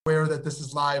aware that this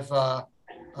is live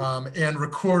and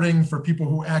recording for people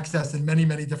who access in many,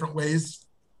 many different ways.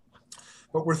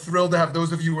 But we're thrilled to have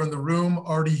those of you who are in the room,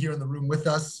 already here in the room with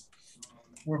us.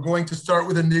 We're going to start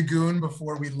with a nigun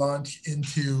before we launch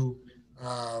into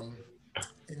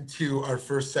our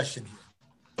first session here.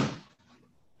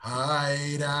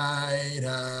 Hi, hi,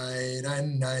 hi,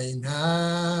 hi, hi,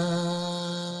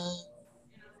 hi.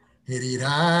 Hiri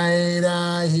rai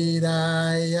rai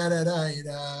hirai yara rai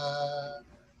rai.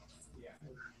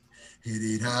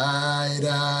 Hiri rai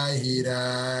rai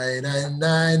hirai rai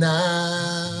nai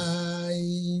nai.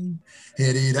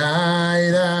 Hiri rai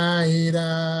rai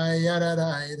hirai yara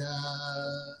rai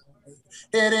rai.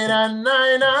 Hiri rai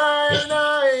nai nai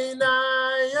nai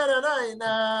nai yara rai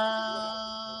nai.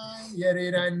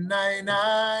 Hiri rai nai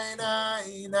nai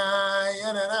nai nai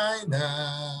yara rai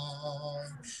nai.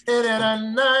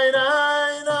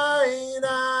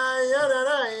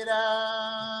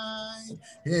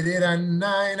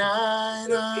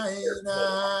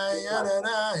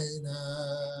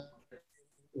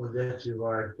 Well, that's your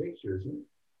live picture, isn't it?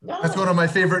 That's one of my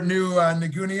favorite new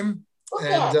nigunim,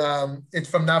 and it's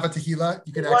from Nava Tehillah.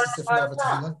 You can access it from Nava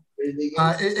Tehillah.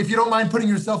 If you don't mind putting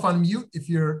yourself on mute,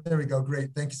 there we go,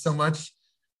 great. Thank you so much.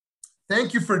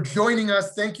 Thank you for joining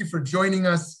us. Thank you for joining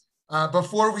us.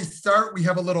 Before we start, we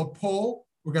have a little poll.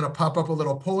 We're going to pop up a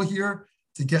little poll here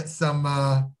to get some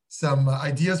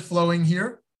ideas flowing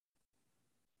here.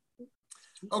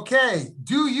 Okay,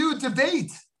 do you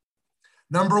debate?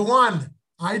 Number 1,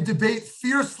 I debate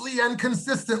fiercely and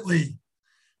consistently.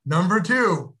 Number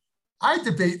 2, I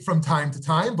debate from time to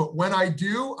time, but when I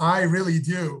do, I really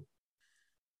do.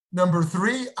 Number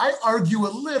 3, I argue a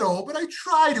little, but I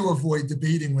try to avoid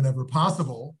debating whenever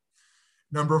possible.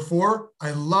 Number 4,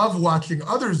 I love watching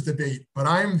others debate, but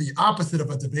I'm the opposite of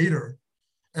a debater.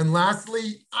 And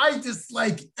lastly, I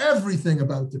dislike everything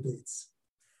about debates.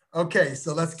 Okay,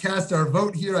 so let's cast our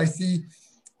vote here. I see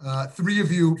 4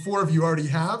 of you already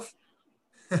have.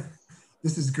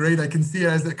 This is great. I can see it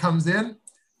as it comes in.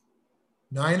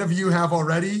 9 of you have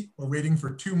already. We're waiting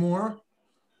for 2 more.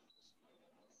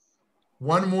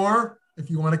 1 more, if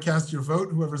you want to cast your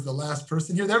vote, whoever's the last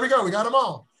person here. There we go. We got them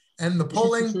all. End the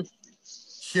polling.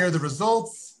 Share the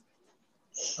results.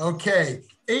 Okay,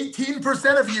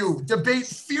 18% of you debate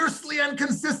fiercely and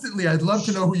consistently. I'd love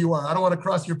to know who you are. I don't want to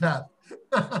cross your path.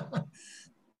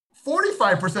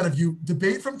 45% of you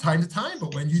debate from time to time,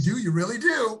 but when you do, you really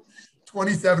do.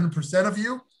 27% of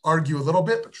you argue a little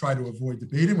bit, but try to avoid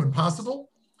debating when possible.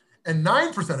 And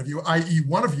 9% of you, i.e.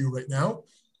 one of you right now,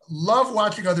 love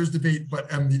watching others debate,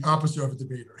 but am the opposite of a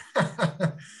debater.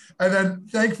 And then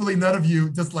thankfully, none of you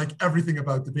dislike everything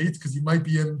about debates because you might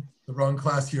be in the wrong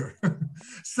class here.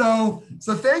 So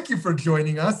thank you for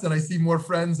joining us. And I see more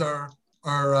friends are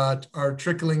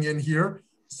trickling in here.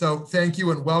 So thank you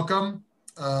and welcome.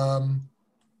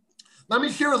 Let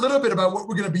me share a little bit about what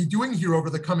we're going to be doing here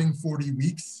over the coming 40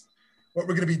 weeks, what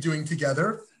we're going to be doing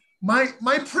together. My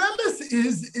premise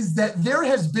is that there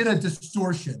has been a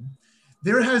distortion.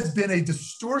 There has been a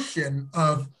distortion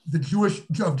of Jewish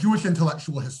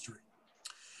intellectual history.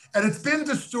 And it's been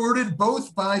distorted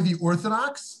both by the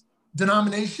Orthodox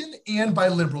denomination and by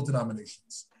liberal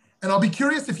denominations. And I'll be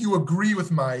curious if you agree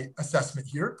with my assessment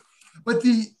here. But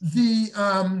the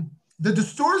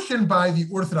distortion by the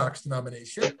Orthodox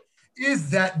denomination is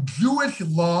that Jewish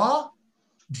law,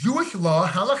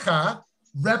 halakha,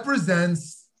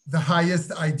 represents the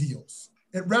highest ideals.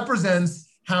 It represents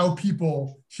how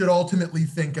people should ultimately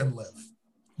think and live.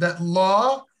 That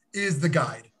law is the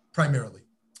guide, primarily.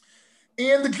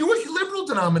 And the Jewish liberal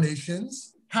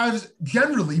denominations have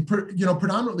generally,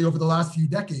 predominantly over the last few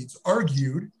decades,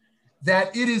 argued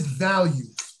that it is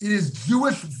values, it is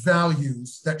Jewish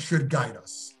values that should guide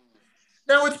us.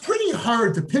 Now, it's pretty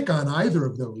hard to pick on either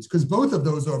of those because both of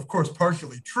those are, of course,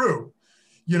 partially true.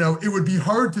 It would be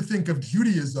hard to think of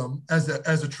Judaism as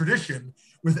a tradition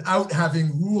without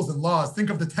having rules and laws.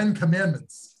 Think of the 10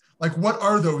 Commandments. Like, what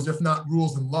are those if not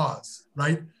rules and laws,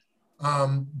 right?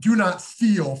 Do not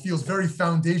steal feels very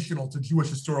foundational to Jewish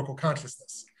historical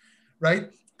consciousness,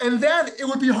 right? And then it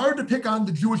would be hard to pick on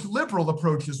the Jewish liberal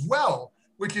approach as well,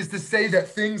 which is to say that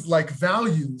things like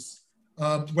values,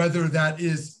 whether that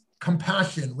is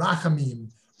compassion,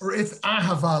 rachamim, or it's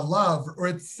ahava, love, or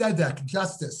it's tzedek,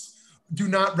 justice, do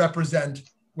not represent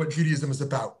what Judaism is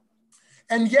about.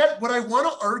 And yet, what I want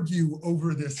to argue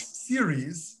over this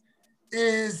series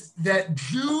is that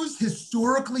Jews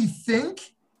historically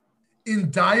think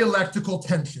in dialectical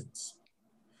tensions.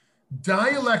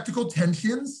 Dialectical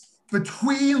tensions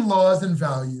between laws and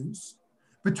values,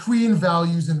 between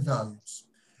values and values.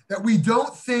 That we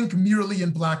don't think merely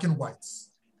in black and whites.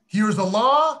 Here's a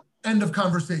law, end of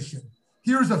conversation.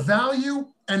 Here's a value,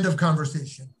 end of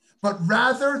conversation. But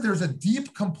rather, there's a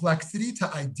deep complexity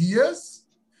to ideas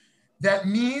that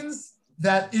means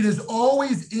that it is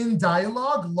always in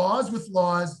dialogue, laws with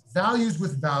laws, values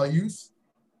with values,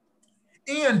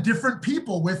 and different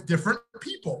people with different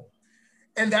people.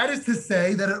 And that is to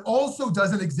say that it also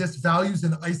doesn't exist values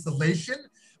in isolation,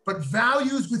 but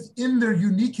values within their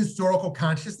unique historical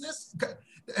consciousness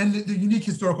and the unique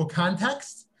historical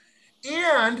context,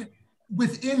 and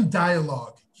within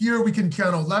dialogue. Here we can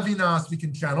channel Levinas, we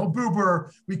can channel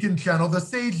Buber, we can channel the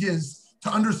sages to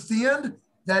understand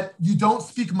that you don't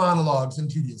speak monologues in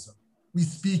Judaism. We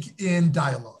speak in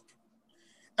dialogue.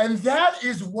 And that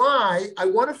is why I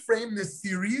want to frame this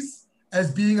series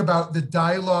as being about the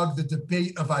dialogue, the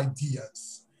debate of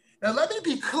ideas. Now, let me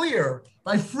be clear,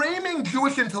 by framing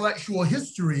Jewish intellectual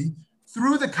history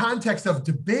through the context of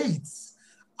debates,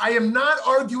 I am not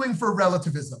arguing for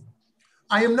relativism.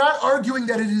 I am not arguing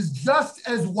that it is just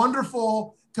as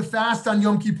wonderful to fast on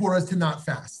Yom Kippur as to not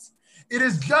fast. It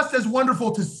is just as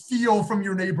wonderful to steal from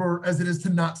your neighbor as it is to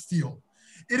not steal.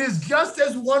 It is just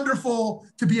as wonderful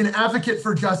to be an advocate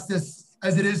for justice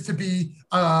as it is to be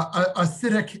a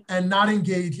cynic and not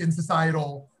engage in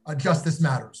societal justice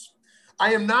matters.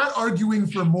 I am not arguing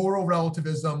for moral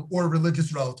relativism or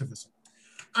religious relativism.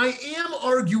 I am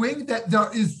arguing that there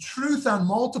is truth on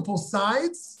multiple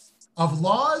sides of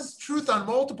laws, truth on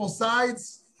multiple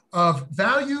sides of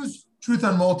values, truth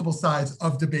on multiple sides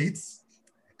of debates,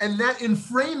 and that in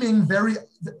framing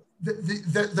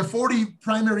the 40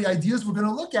 primary ideas we're going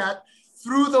to look at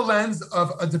through the lens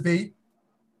of a debate,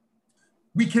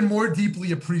 we can more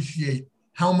deeply appreciate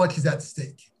how much is at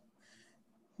stake.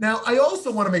 Now, I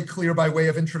also want to make clear by way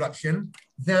of introduction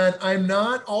that I'm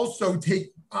not always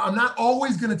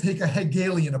going to take a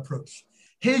Hegelian approach.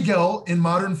 Hegel in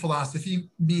modern philosophy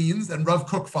means, and Rav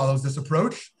Kook follows this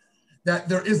approach, that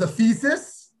there is a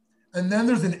thesis and then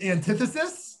there's an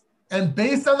antithesis, and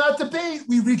based on that debate,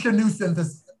 we reach a new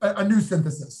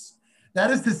synthesis.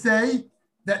 That is to say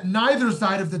that neither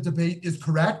side of the debate is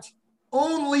correct.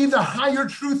 Only the higher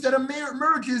truth that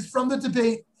emerges from the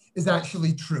debate is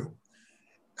actually true.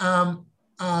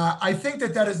 I think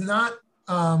that is not,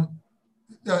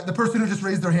 the person who just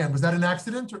raised their hand, was that an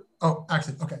accident?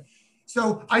 Accident, okay.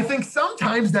 So I think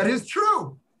sometimes that is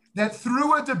true, that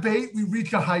through a debate, we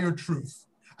reach a higher truth.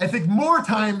 I think more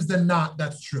times than not,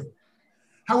 that's true.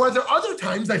 However, other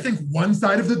times, I think one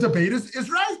side of the debate is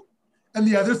right and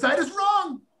the other side is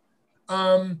wrong.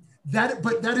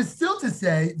 But that is still to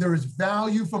say there is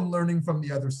value from learning from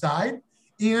the other side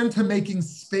and to making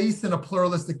space in a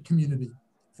pluralistic community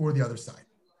for the other side.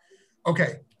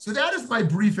 Okay, so that is my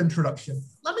brief introduction.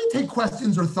 Let me take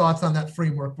questions or thoughts on that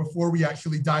framework before we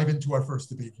actually dive into our first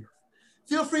debate here.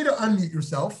 Feel free to unmute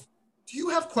yourself. Do you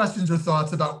have questions or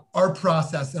thoughts about our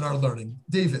process and our learning?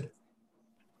 David.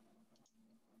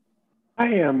 I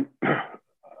am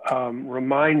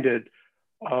reminded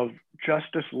of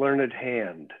Justice Learned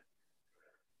Hand,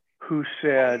 who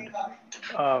said,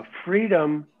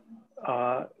 freedom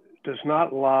does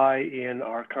not lie in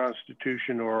our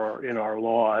Constitution or in our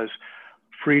laws.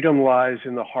 Freedom lies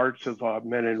in the hearts of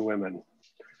men and women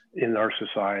in our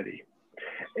society.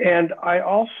 And I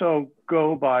also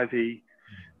go by the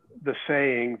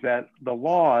saying that the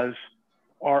laws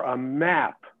are a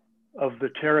map of the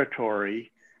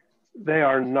territory. They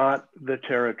are not the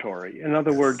territory. In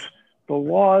other words, the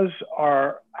laws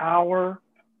are our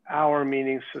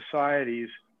meaning society's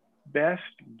best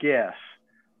guess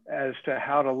as to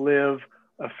how to live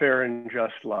a fair and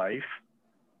just life.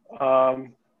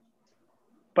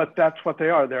 But that's what they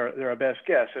are. They're a best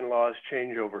guess, and laws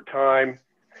change over time.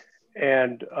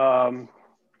 And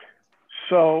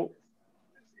so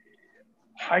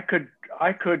I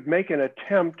could make an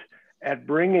attempt at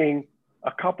bringing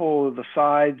a couple of the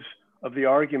sides of the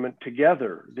argument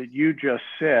together that you just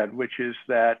said, which is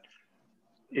that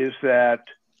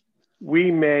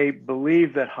we may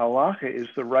believe that halakha is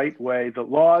the right way, the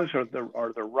laws are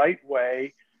the right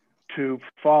way to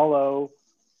follow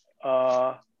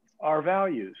our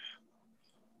values.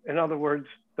 In other words,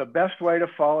 the best way to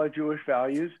follow Jewish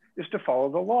values is to follow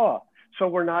the law. So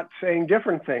we're not saying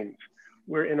different things.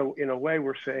 We're in a way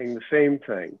we're saying the same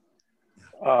thing.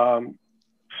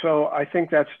 So I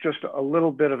think that's just a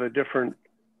little bit of a different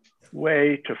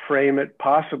way to frame it,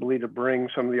 possibly to bring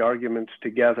some of the arguments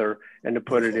together and to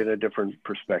put it in a different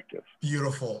perspective.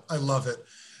 Beautiful. I love it.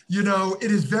 You know, it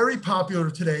is very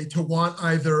popular today to want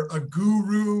either a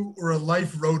guru or a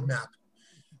life roadmap.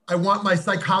 I want my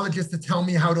psychologist to tell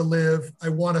me how to live. I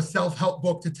want a self-help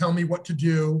book to tell me what to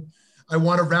do. I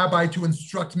want a rabbi to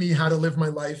instruct me how to live my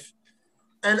life.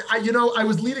 And I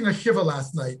was leading a shiva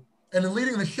last night, And in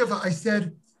leading the Shiva, I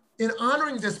said, in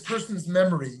honoring this person's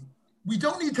memory, we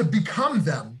don't need to become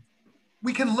them.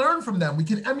 We can learn from them. We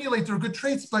can emulate their good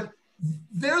traits, but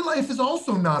their life is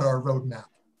also not our roadmap,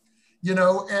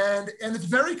 and it's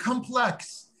very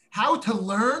complex how to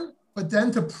learn, but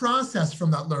then to process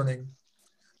from that learning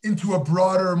into a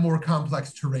broader, more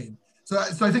complex terrain. So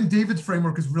I think David's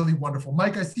framework is really wonderful.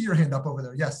 Mike, I see your hand up over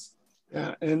there. Yes.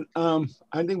 Yeah, and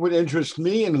I think what interests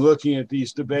me in looking at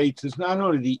these debates is not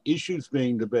only the issues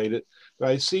being debated, but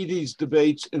I see these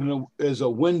debates as a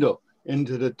window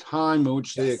into the time in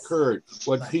which they occurred,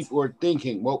 what people are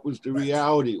thinking, what was the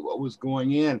reality, what was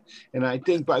going in. And I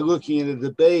think by looking at a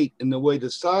debate and the way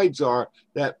the sides are,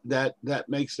 that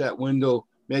makes that window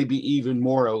maybe even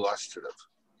more illustrative.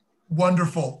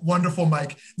 Wonderful, wonderful,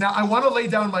 Mike. Now I want to lay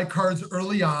down my cards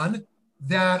early on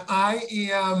that I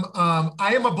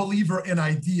am a believer in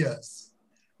ideas.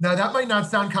 Now that might not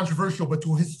sound controversial, but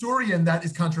to a historian that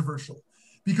is controversial,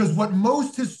 because what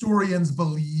most historians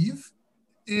believe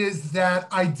is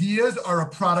that ideas are a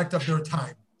product of their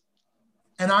time.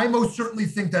 And I most certainly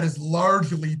think that is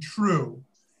largely true.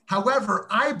 However,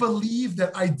 I believe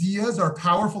that ideas are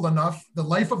powerful enough, the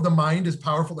life of the mind is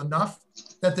powerful enough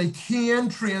that they can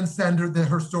transcend the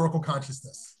historical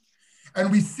consciousness.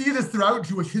 And we see this throughout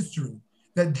Jewish history,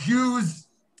 that Jews,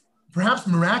 perhaps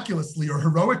miraculously or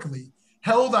heroically,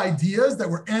 held ideas that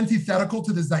were antithetical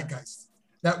to the zeitgeist,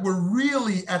 that were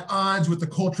really at odds with the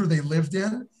culture they lived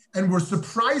in, and were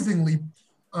surprisingly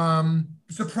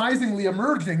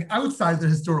emerging outside the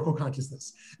historical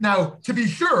consciousness. Now, to be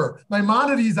sure,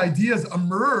 Maimonides' ideas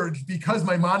emerged because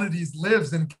Maimonides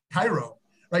lives in Cairo,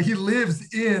 right? He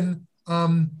lives in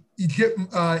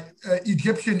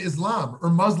Egyptian Islam or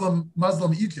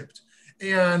Muslim Egypt,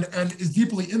 and is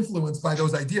deeply influenced by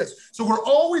those ideas. So we're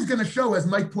always going to show, as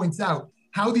Mike points out,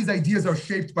 how these ideas are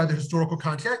shaped by the historical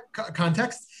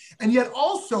context. And yet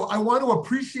also, I want to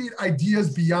appreciate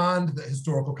ideas beyond the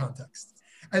historical context.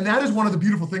 And that is one of the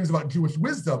beautiful things about Jewish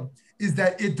wisdom, is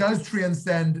that it does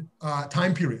transcend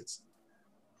time periods.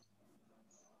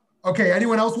 Okay,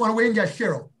 anyone else want to weigh in? Yes,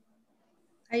 Cheryl.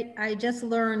 I just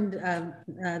learned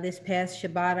this past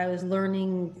Shabbat, I was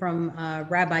learning from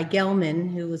Rabbi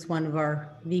Gelman, who was one of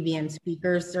our VBN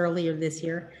speakers earlier this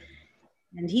year.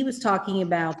 And he was talking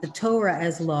about the Torah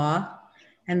as law,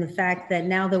 and the fact that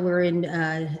now that we're in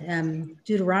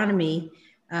Deuteronomy,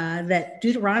 that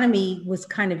Deuteronomy was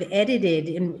kind of edited,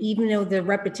 and even though the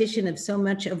repetition of so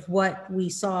much of what we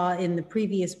saw in the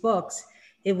previous books,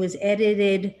 it was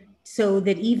edited so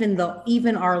that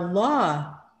even our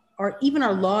law, or even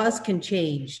our laws can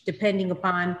change depending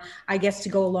upon, I guess, to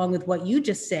go along with what you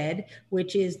just said,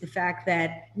 which is the fact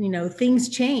that, things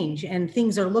change and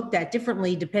things are looked at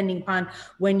differently depending upon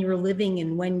when you're living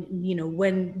and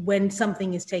when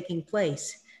something is taking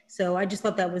place. So I just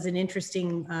thought that was an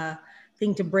interesting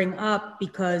thing to bring up,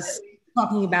 because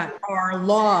talking about our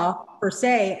law per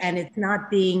se, and it's not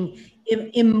being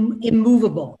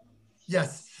immovable.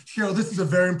 Yes. Cheryl, this is a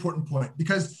very important point,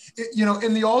 because,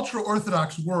 in the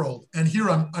ultra-Orthodox world, and here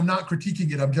I'm not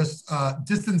critiquing it, I'm just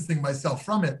distancing myself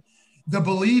from it, the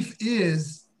belief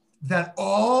is that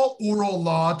all oral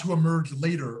law to emerge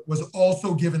later was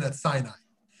also given at Sinai.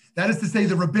 That is to say,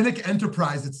 the rabbinic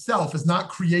enterprise itself is not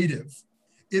creative.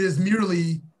 It is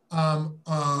merely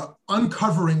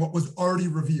uncovering what was already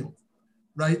revealed,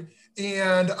 right?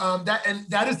 And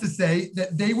that is to say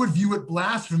that they would view it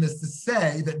blasphemous to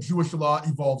say that Jewish law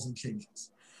evolves and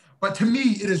changes. But to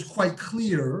me, it is quite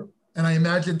clear, and I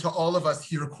imagine to all of us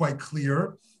here quite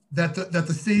clear, that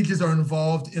the sages are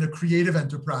involved in a creative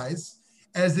enterprise,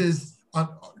 as is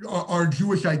our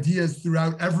Jewish ideas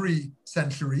throughout every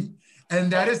century.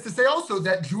 And that is to say also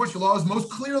that Jewish laws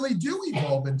most clearly do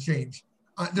evolve and change.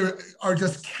 There are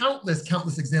just countless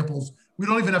examples. We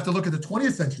don't even have to look at the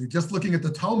 20th century, just looking at the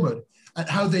Talmud, at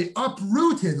how they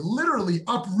literally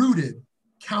uprooted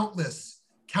countless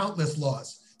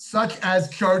laws, such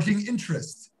as charging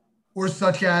interest, or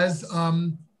such as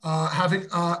having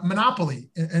monopoly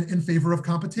in favor of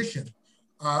competition,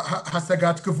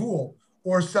 hasagat gavul,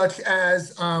 or such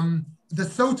as the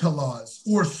Sota laws,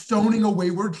 or stoning a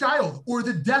wayward child, or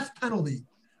the death penalty,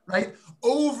 right?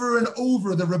 Over and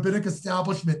over, the rabbinic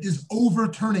establishment is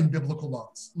overturning biblical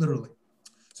laws, literally.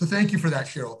 So thank you for that,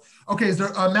 Cheryl. Okay, is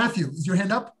there Matthew? Is your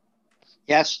hand up?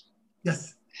 Yes.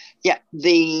 Yes. Yeah.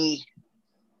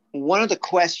 One of the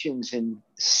questions in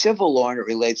civil law, and it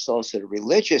relates also to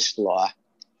religious law,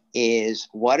 is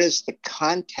what is the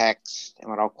context and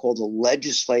what I'll call the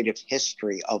legislative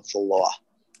history of the law?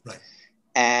 Right.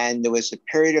 And there was a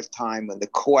period of time when the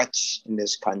courts in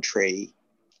this country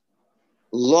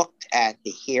looked at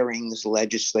the hearings,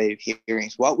 legislative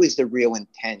hearings. What was the real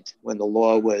intent when the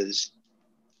law was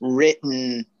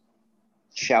written,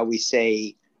 shall we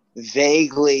say,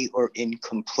 vaguely or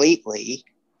incompletely?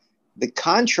 The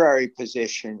contrary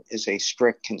position is a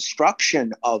strict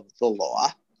construction of the law,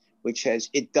 which says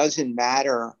it doesn't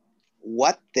matter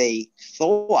what they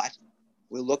thought.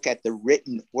 We look at the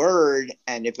written word,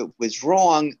 and if it was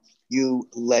wrong, you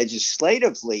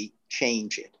legislatively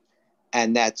change it.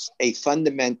 And that's a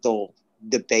fundamental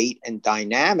debate and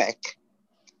dynamic.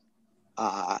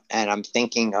 And I'm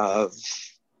thinking of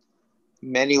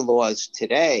many laws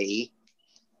today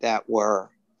that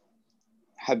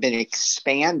have been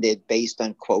expanded based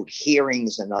on, quote,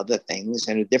 hearings and other things.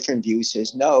 And a different view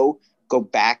says, no, go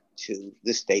back to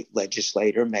the state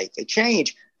legislator, make a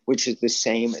change, which is the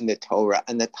same in the Torah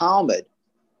and the Talmud,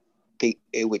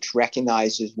 which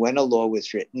recognizes when a law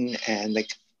was written and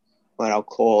what I'll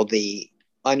call the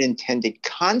unintended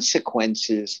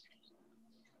consequences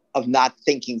of not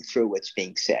thinking through what's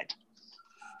being said.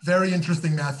 Very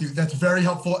interesting, Matthew. That's very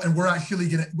helpful. And we're actually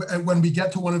going to, when we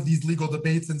get to one of these legal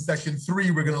debates in section 3,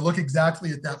 we're going to look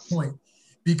exactly at that point,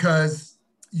 because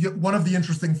one of the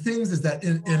interesting things is that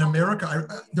in America,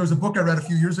 there was a book I read a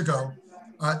few years ago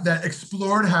that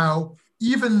explored how,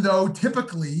 even though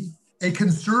typically a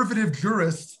conservative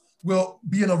jurist will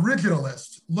be an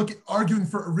originalist, arguing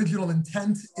for original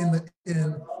intent in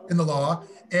the law,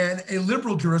 and a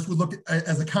liberal jurist would look at,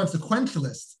 as a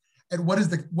consequentialist, at what is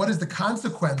the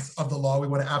consequence of the law we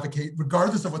want to advocate,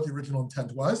 regardless of what the original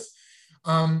intent was.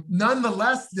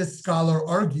 Nonetheless, this scholar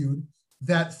argued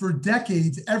that for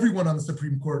decades, everyone on the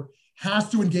Supreme Court has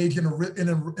to engage in an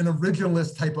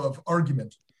originalist type of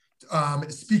argument,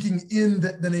 speaking in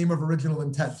the name of original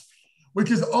intent, which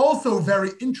is also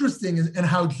very interesting in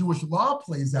how Jewish law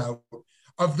plays out,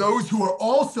 of those who are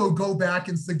also go back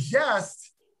and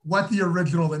suggest what the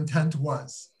original intent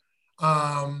was.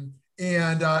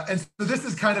 And so this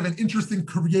is kind of an interesting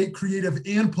creative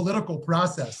and political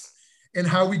process in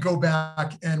how we go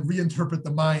back and reinterpret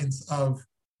the minds of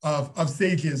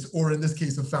sages, or in this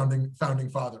case of founding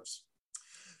fathers.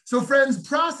 So friends,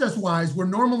 process-wise, we're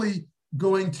normally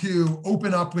going to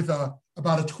open up with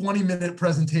about a 20-minute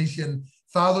presentation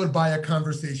followed by a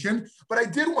conversation. But I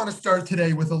did want to start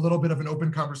today with a little bit of an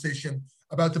open conversation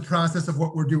about the process of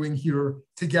what we're doing here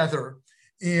together.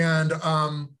 And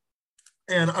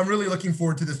I'm really looking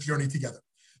forward to this journey together.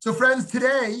 So friends,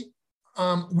 today,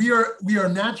 we are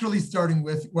naturally starting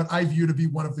with what I view to be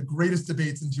one of the greatest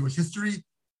debates in Jewish history,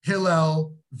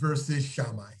 Hillel versus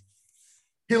Shammai.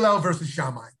 Hillel versus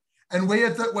Shammai. And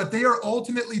what they are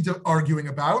ultimately arguing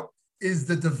about is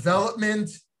the development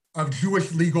of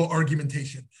Jewish legal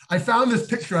argumentation. I found this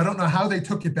picture. I don't know how they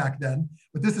took it back then,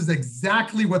 but this is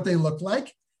exactly what they look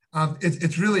like.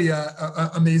 It's really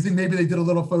amazing. Maybe they did a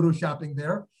little photoshopping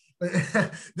there. But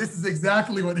this is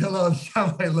exactly what Hillel and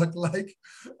Shammai look like.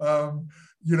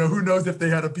 Who knows if they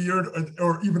had a beard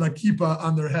or even a kippah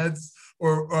on their heads,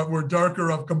 or were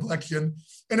darker of complexion.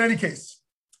 In any case,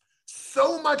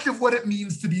 so much of what it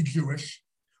means to be Jewish,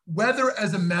 whether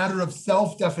as a matter of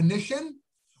self-definition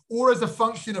or as a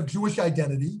function of Jewish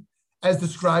identity, as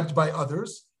described by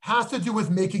others, has to do with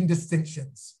making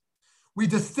distinctions. We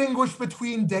distinguish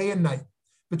between day and night,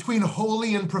 between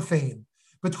holy and profane,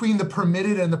 between the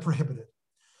permitted and the prohibited.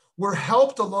 We're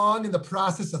helped along in the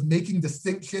process of making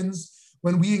distinctions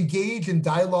when we engage in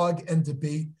dialogue and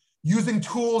debate using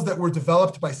tools that were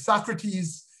developed by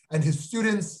Socrates and his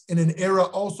students in an era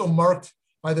also marked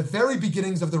by the very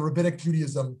beginnings of the Rabbinic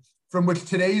Judaism, from which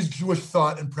today's Jewish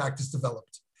thought and practice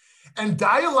developed. And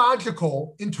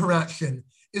dialogical interaction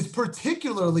is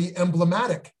particularly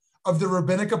emblematic of the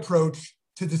rabbinic approach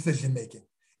to decision-making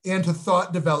and to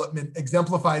thought development,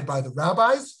 exemplified by the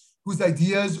rabbis whose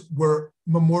ideas were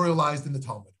memorialized in the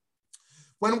Talmud.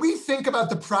 When we think about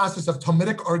the process of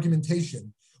Talmudic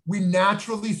argumentation, we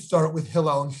naturally start with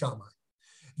Hillel and Shammai.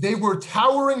 They were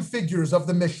towering figures of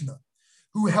the Mishnah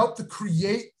who helped to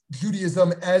create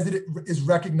Judaism as it is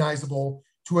recognizable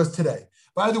to us today.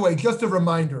 By the way, just a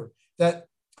reminder that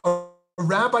a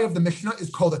rabbi of the Mishnah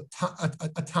is called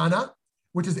a Tana,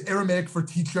 which is Aramaic for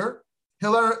teacher.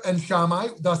 Hillel and Shammai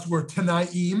thus were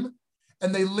Tanaim,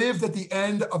 and they lived at the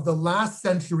end of the last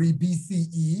century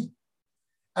BCE,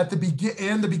 and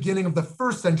the beginning of the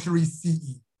first century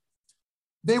CE.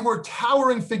 They were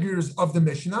towering figures of the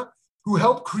Mishnah who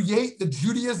helped create the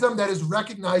Judaism that is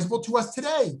recognizable to us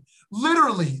today.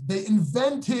 Literally, they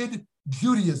invented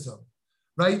Judaism,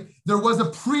 right? There was a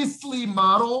priestly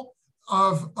model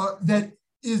that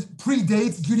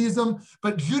predates Judaism,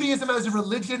 but Judaism as a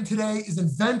religion today is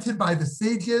invented by the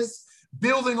sages,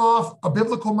 building off a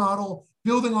biblical model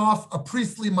building off a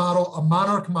priestly model, a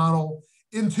monarch model,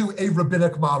 into a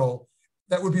rabbinic model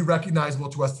that would be recognizable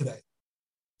to us today.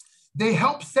 They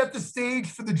helped set the stage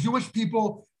for the Jewish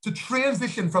people to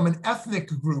transition from an ethnic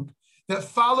group that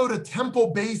followed a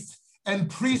temple-based and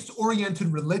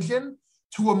priest-oriented religion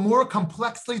to a more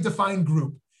complexly defined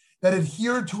group that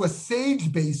adhered to a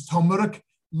sage-based Talmudic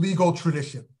legal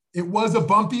tradition. It was a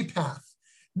bumpy path.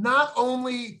 Not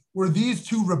only were these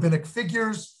two rabbinic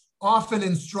figures often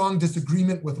in strong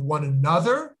disagreement with one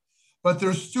another, but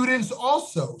their students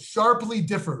also sharply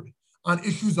differed on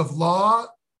issues of law,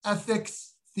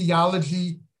 ethics,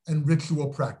 theology, and ritual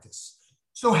practice.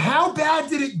 So how bad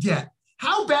did it get?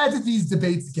 How bad did these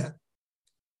debates get?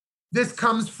 This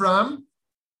comes from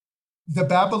the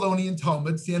Babylonian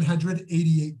Talmud, Sanhedrin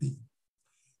 88b.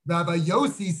 Rabbi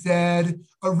Yossi said,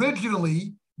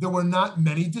 originally, there were not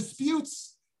many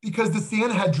disputes because the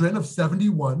Sanhedrin of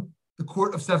 71, the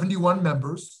court of 71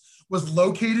 members, was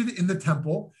located in the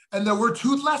temple, and there were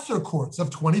two lesser courts of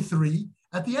 23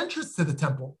 at the entrance to the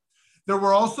temple. There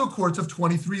were also courts of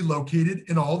 23 located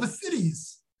in all the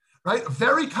cities, right? A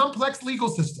very complex legal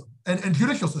system and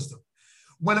judicial system.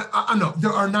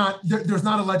 There's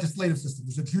not a legislative system.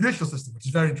 There's a judicial system, which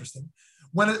is very interesting.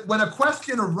 When a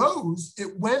question arose,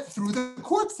 it went through the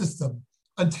court system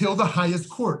until the highest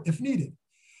court, if needed.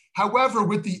 However,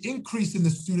 with the increase in the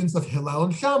students of Hillel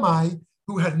and Shammai,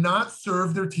 who had not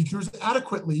served their teachers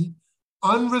adequately,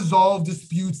 unresolved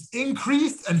disputes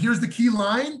increased. And here's the key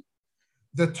line: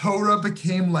 the Torah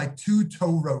became like two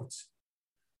Torot,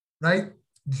 right?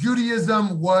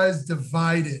 Judaism was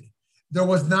divided. There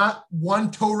was not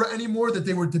one Torah anymore that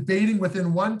they were debating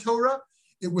within one Torah.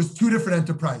 It was two different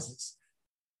enterprises.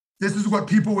 This is what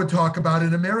people would talk about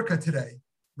in America today,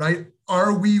 right?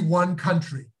 Are we one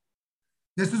country?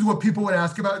 This is what people would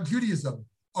ask about Judaism.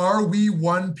 Are we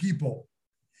one people?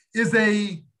 Is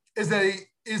a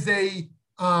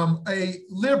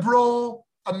liberal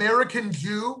American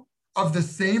Jew of the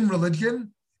same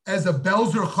religion as a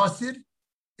Belzer Chassid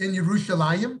in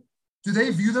Yerushalayim? Do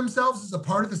they view themselves as a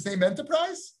part of the same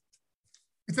enterprise?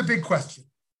 It's a big question.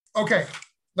 Okay,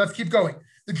 let's keep going.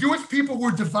 The Jewish people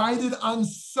were divided on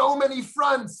so many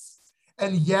fronts,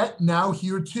 and yet now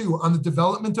here too, on the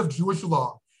development of Jewish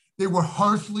law, they were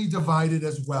harshly divided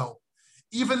as well.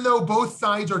 Even though both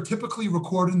sides are typically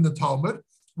recorded in the Talmud,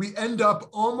 we end up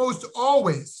almost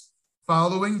always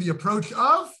following the approach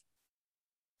of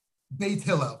Beit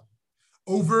Hillel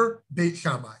over Beit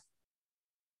Shammai.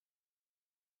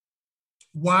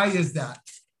 Why is that?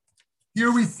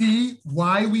 Here we see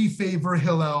why we favor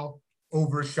Hillel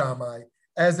over Shammai,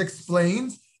 as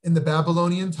explained in the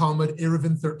Babylonian Talmud,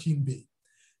 Eruvin 13b.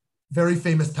 Very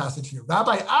famous passage here.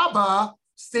 Rabbi Abba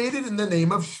stated in the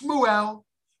name of Shmuel,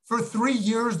 for 3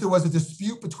 years there was a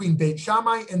dispute between Beit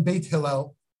Shammai and Beit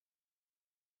Hillel.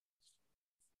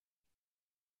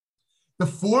 The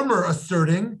former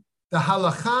asserting the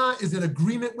halacha is in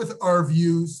agreement with our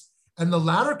views, and the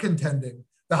latter contending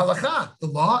the halacha, the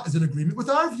law, is in agreement with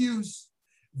our views.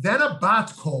 Then a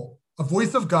bat kol, a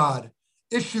voice of God,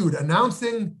 issued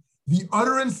announcing the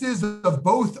utterances of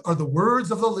both are the words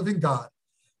of the living God,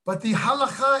 but the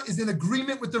halacha is in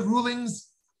agreement with the rulings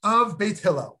of Beit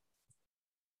Hillel.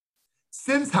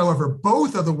 Since, however,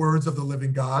 both are the words of the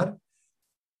living God,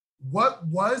 what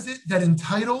was it that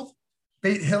entitled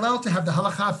Beit Hillel to have the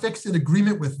halacha fixed in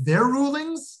agreement with their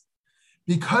rulings?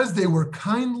 Because they were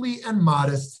kindly and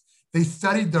modest, they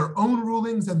studied their own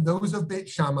rulings and those of Beit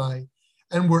Shammai,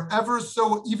 and were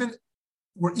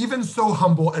even so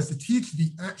humble as to teach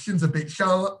the actions of Beit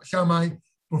Shammai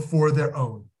before their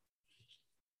own.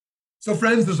 So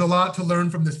friends, there's a lot to learn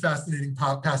from this fascinating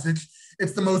passage.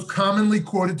 It's the most commonly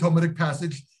quoted Talmudic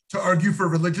passage to argue for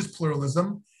religious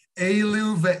pluralism.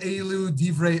 Elu ve'elu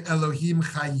divrei Elohim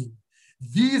chayim.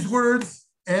 These words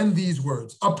and these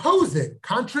words, opposing,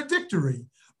 contradictory,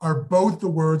 are both the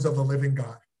words of the living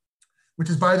God,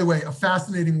 which is, by the way, a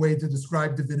fascinating way to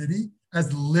describe divinity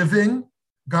as living.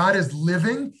 God is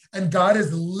living, and God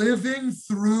is living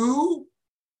through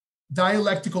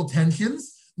dialectical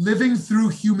tensions, living through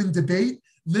human debate,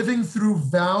 living through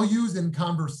values and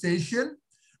conversation,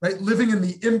 right? Living in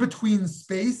the in-between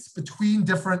space between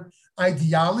different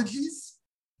ideologies.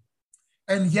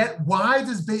 And yet, why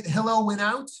does Beit Hillel win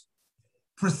out?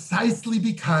 Precisely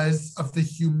because of the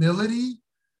humility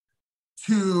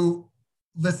to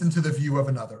listen to the view of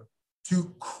another,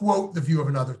 to quote the view of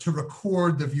another, to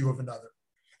record the view of another,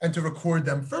 and to record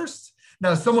them first.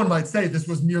 Now, someone might say this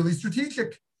was merely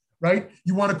strategic, right?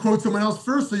 You want to quote someone else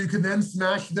first so you can then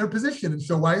smash their position and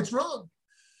show why it's wrong.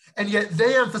 And yet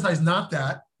they emphasize not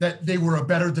that they were a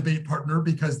better debate partner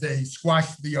because they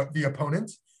squashed the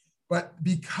opponent, but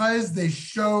because they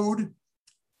showed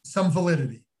some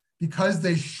validity, because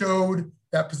they showed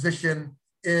that position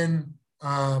in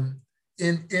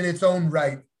its own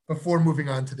right before moving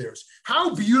on to theirs.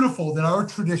 How beautiful that our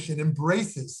tradition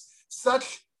embraces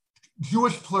such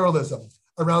Jewish pluralism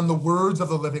around the words of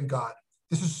the living God.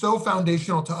 This is so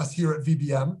foundational to us here at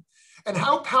VBM. And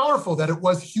how powerful that it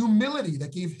was humility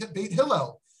that gave Beit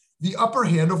Hillel the upper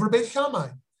hand over Beit Shammai.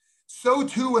 So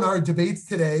too in our debates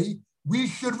today, we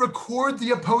should record the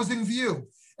opposing view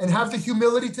and have the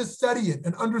humility to study it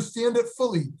and understand it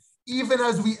fully, even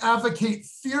as we advocate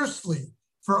fiercely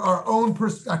for our own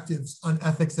perspectives on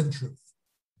ethics and truth.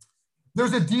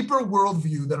 There's a deeper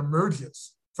worldview that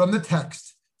emerges from the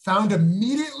text found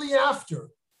immediately after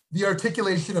the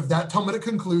articulation of that Talmudic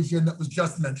conclusion that was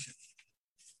just mentioned.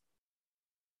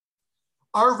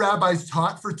 Our rabbis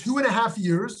taught for 2.5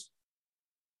 years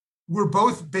were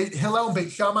both Beit Hillel and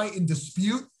Beit Shammai in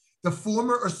dispute, the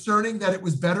former asserting that it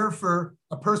was better for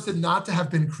a person not to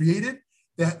have been created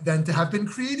than to have been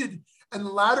created, and the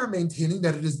latter maintaining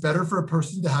that it is better for a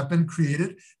person to have been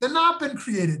created than not been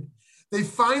created. They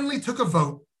finally took a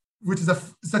vote, which is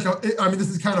this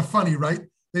is kind of funny, right?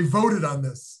 They voted on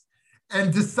this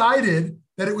and decided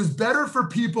that it was better for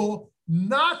people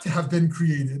not to have been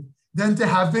created than to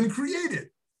have been created.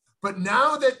 But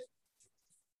now that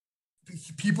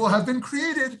people have been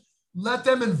created, let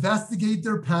them investigate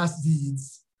their past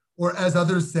deeds, or as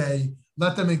others say,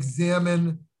 let them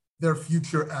examine their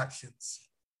future actions.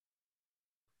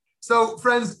 So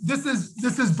friends, this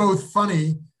is both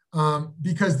funny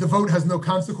because the vote has no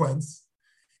consequence,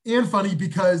 and funny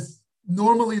because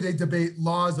normally they debate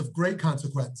laws of great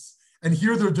consequence. And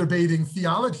here they're debating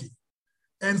theology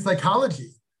and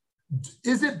psychology.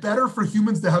 Is it better for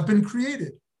humans to have been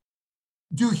created?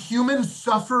 Do humans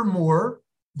suffer more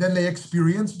than they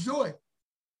experience joy?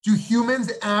 Do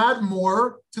humans add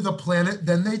more to the planet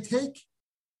than they take?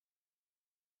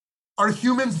 Are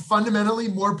humans fundamentally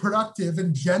more productive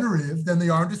and generative than they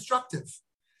are destructive?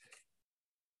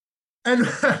 And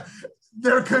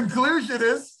their conclusion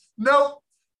is, no,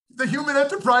 the human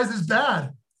enterprise is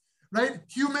bad, right?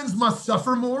 Humans must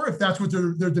suffer more, if that's what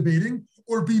they're debating,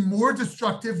 or be more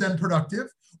destructive than productive,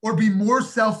 or be more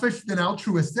selfish than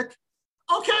altruistic.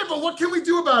 Okay, but what can we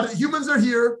do about it? Humans are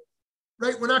here,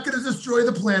 right? We're not going to destroy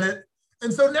the planet.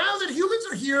 And so now that humans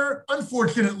are here,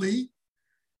 unfortunately,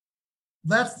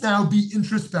 let's now be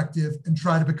introspective and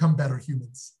try to become better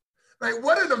humans, right?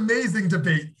 What an amazing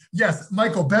debate. Yes,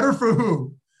 Michael, better for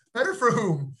who? Better for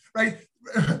whom, right?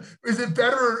 Is it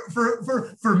better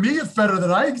for me? It's better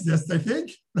that I exist, I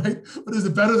think, right? But is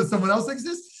it better that someone else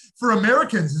exists? For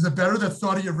Americans, is it better that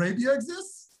Saudi Arabia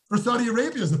exists? For Saudi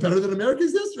Arabia, is it better that America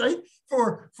exists, right?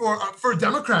 For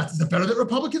Democrats, is it better that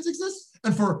Republicans exist?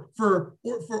 And for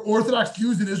Orthodox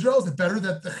Jews in Israel, is it better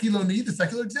that the Chiloni, the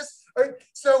secular, exists, right?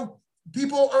 So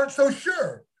people aren't so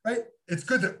sure, right? It's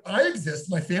good that I exist,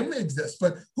 my family exists,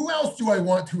 but who else do I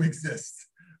want to exist,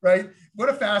 right? What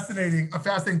a fascinating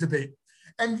debate.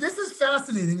 And this is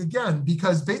fascinating, again,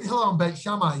 because Beit Hillel and Beit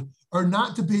Shammai are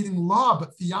not debating law,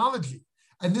 but theology.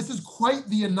 And this is quite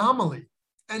the anomaly.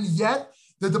 And yet,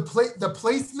 the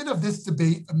placement of this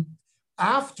debate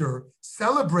after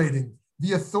celebrating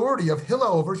the authority of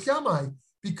Hillel over Shammai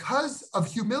because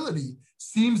of humility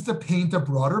seems to paint a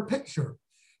broader picture.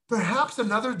 Perhaps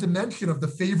another dimension of the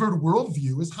favored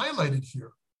worldview is highlighted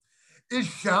here. Is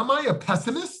Shammai a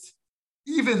pessimist?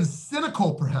 Even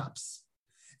cynical, perhaps?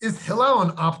 Is Hillel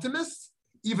an optimist?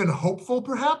 Even hopeful,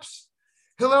 perhaps?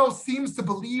 Hillel seems to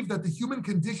believe that the human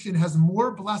condition has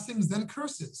more blessings than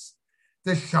curses.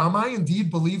 Does Shammai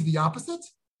indeed believe the opposite?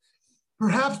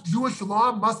 Perhaps Jewish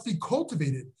law must be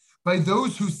cultivated by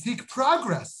those who seek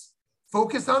progress,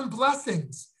 focus on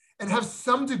blessings, and have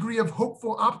some degree of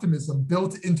hopeful optimism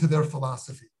built into their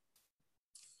philosophy.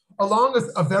 Along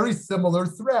a very similar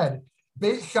thread,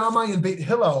 Beit Shammai and Beit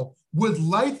Hillel would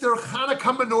light their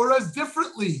Hanukkah menorahs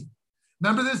differently.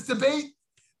 Remember this debate?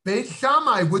 Beit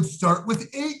Shammai would start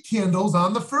with 8 candles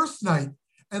on the first night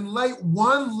and light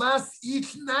 1 less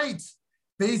each night,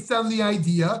 based on the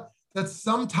idea that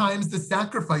sometimes the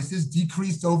sacrifices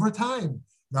decreased over time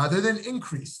rather than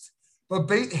increased. But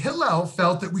Beit Hillel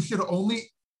felt that we should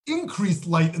only increase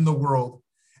light in the world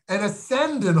and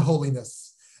ascend in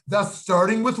holiness, thus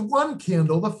starting with 1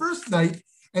 candle the first night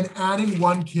and adding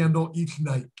 1 candle each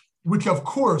night, which of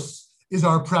course is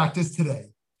our practice today.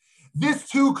 This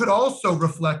too could also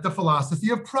reflect a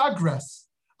philosophy of progress,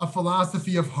 a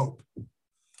philosophy of hope.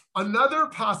 Another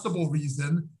possible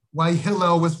reason why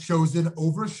Hillel was chosen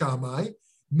over Shammai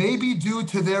may be due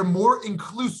to their more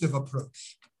inclusive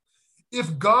approach.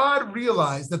 If God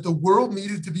realized that the world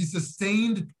needed to be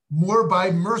sustained more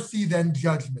by mercy than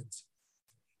judgment,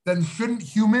 then shouldn't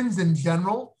humans in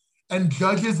general, and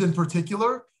judges in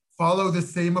particular, follow the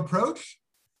same approach?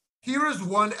 Here is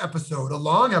one episode, a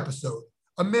long episode,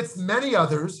 amidst many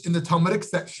others in the Talmudic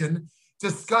section,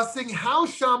 discussing how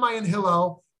Shammai and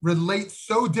Hillel relate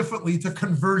so differently to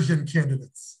conversion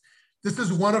candidates. This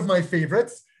is one of my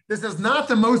favorites. This is not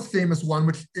the most famous one,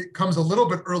 which it comes a little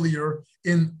bit earlier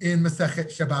in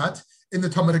Masechet Shabbat, in the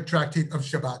Talmudic tractate of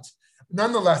Shabbat.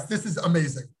 Nonetheless, this is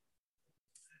amazing.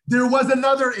 There was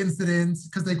another incident,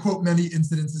 because they quote many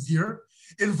incidences here,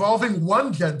 involving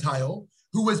one Gentile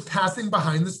who was passing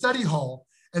behind the study hall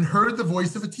and heard the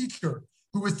voice of a teacher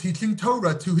who was teaching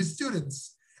Torah to his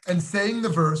students and saying the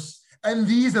verse, "And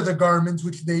these are the garments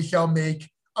which they shall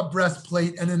make, a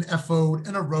breastplate and an ephod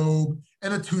and a robe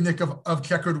and a tunic of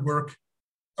checkered work,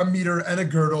 a mitre and a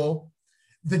girdle."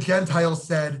 The Gentile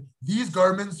said, "These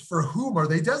garments, for whom are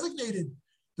they designated?"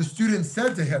 The student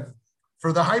said to him,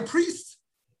 "For the high priest."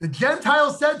 The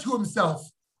Gentile said to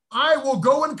himself, "I will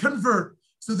go and convert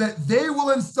so that they will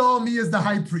install me as the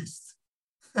high priest."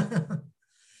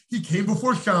 He came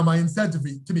before Shammai and said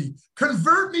to me,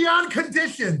 "Convert me on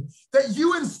condition that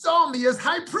you install me as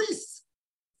high priest."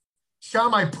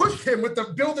 Shammai pushed him with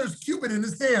the builder's cubit in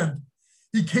his hand.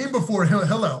 He came before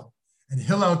Hillel, and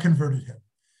Hillel converted him.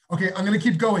 Okay, I'm going to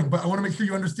keep going, but I want to make sure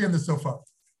you understand this so far.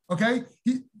 Okay,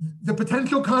 the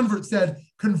potential convert said,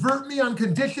 "Convert me on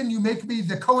condition you make me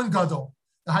the Kohen Gadol,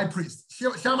 the high priest."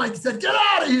 Shammai said, "Get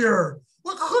out of here.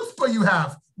 What chutzpah you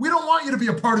have. We don't want you to be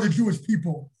a part of the Jewish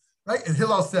people." Right? And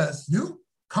Hillel says, "You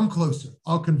come closer.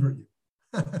 I'll convert you."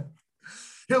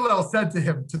 Hillel said to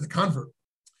him, to the convert,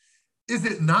 "Is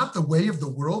it not the way of the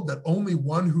world that only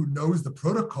one who knows the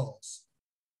protocols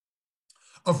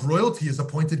of royalty is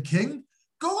appointed king?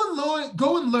 Go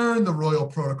and learn the royal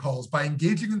protocols by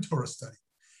engaging in Torah study."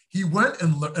 He went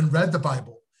and read the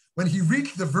Bible. When he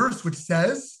reached the verse which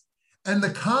says, "And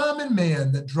the common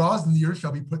man that draws near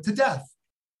shall be put to death."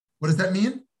 What does that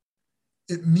mean?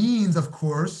 It means, of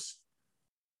course,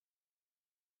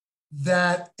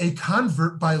 that a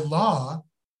convert by law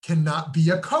cannot be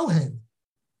a Kohen.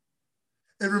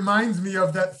 It reminds me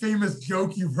of that famous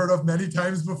joke you've heard of many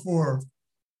times before.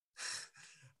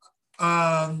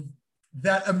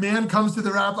 That a man comes to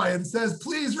the rabbi and says,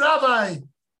 "Please, Rabbi,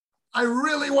 I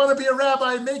really want to be a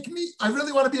rabbi. I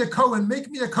really want to be a Kohen. Make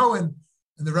me a Kohen."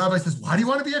 And the rabbi says, "Why do you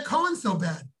want to be a Kohen so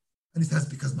bad?" And he says,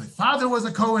 "Because my father was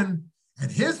a Kohen,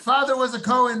 and his father was a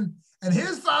Kohen, and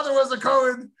his father was a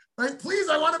Kohen. Right? Please,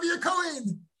 I want to be a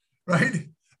Kohen." Right?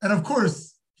 And of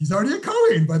course, he's already a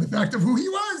Kohen by the fact of who he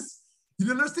was. You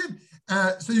didn't understand?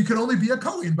 So you can only be a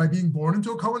Kohen by being born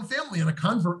into a Kohen family, and a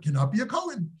convert cannot be a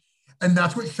Kohen. And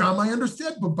that's what Shammai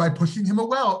understood, but by pushing him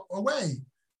away.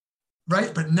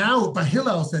 Right? But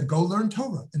Hillel said, "Go learn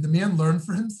Torah." And the man learned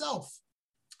for himself.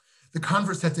 The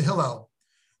convert said to Hillel,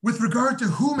 "With regard to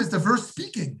whom is the verse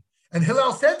speaking?" And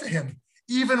Hillel said to him,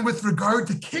 "Even with regard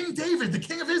to King David, the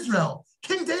king of Israel.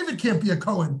 King David can't be a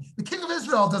Kohen. The king of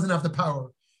Israel doesn't have the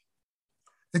power."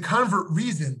 The convert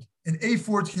reasoned an a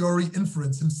fortiori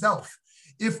inference himself.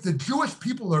 If the Jewish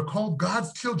people are called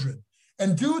God's children,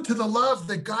 and due to the love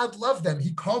that God loved them,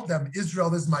 he called them,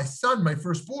 "Israel is my son, my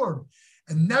firstborn.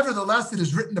 And nevertheless, it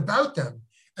is written about them,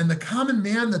 and the common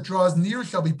man that draws near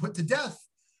shall be put to death."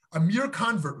 A mere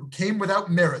convert who came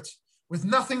without merit, with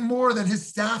nothing more than his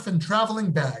staff and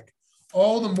traveling bag,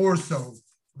 all the more so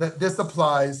that this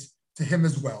applies to him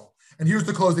as well. And here's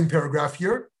the closing paragraph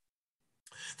here.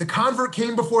 The convert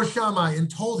came before Shammai and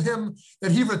told him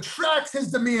that he retracts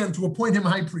his demand to appoint him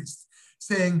high priest,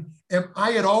 saying, "Am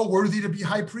I at all worthy to be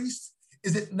high priest?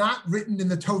 Is it not written in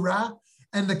the Torah,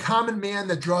 and the common man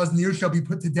that draws near shall be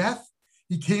put to death?"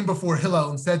 He came before Hillel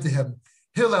and said to him,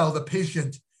 "Hillel the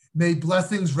patient, may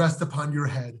blessings rest upon your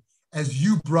head as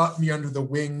you brought me under the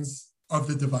wings of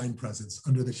the divine presence,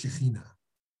 under the Shekhinah."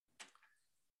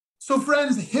 So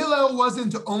friends, Hillel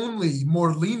wasn't only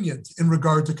more lenient in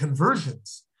regard to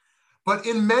conversions, but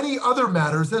in many other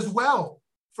matters as well.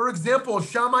 For example,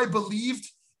 Shammai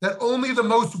believed that only the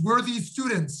most worthy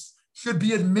students should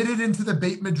be admitted into the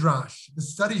Beit Midrash, the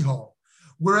study hall,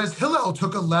 whereas Hillel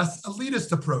took a less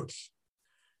elitist approach.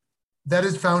 That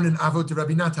is found in Avot de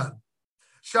Rabbi Natan.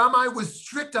 Shammai was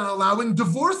strict on allowing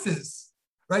divorces,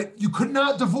 right? You could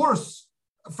not divorce.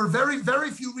 For very,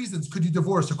 very few reasons could you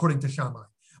divorce, according to Shammai.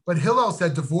 But Hillel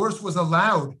said divorce was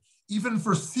allowed even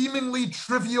for seemingly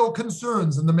trivial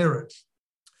concerns in the marriage.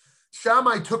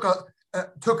 Shammai took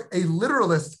a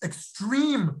literalist,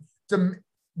 extreme,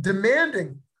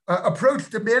 demanding approach,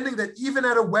 demanding that even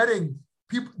at a wedding,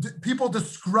 people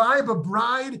describe a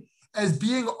bride as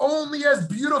being only as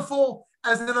beautiful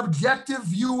as an objective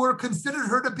viewer considered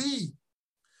her to be,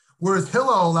 whereas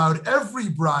Hillel allowed every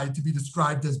bride to be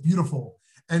described as beautiful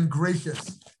and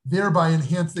gracious, thereby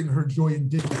enhancing her joy and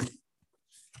dignity.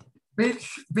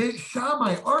 Beit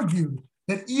Shammai argued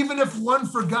that even if one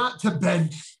forgot to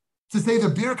bench, to say the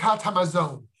Birkat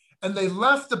Hamazon, and they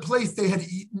left the place they had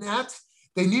eaten at,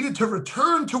 they needed to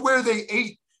return to where they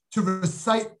ate to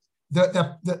recite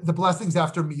the blessings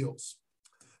after meals.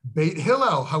 Beit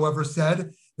Hillel, however,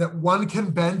 said that one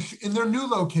can bench in their new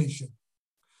location.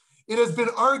 It has been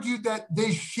argued that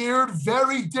they shared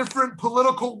very different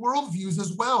political worldviews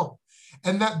as well,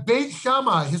 and that Beit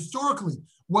Shammai historically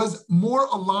was more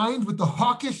aligned with the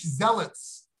hawkish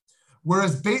zealots,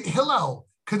 whereas Beit Hillel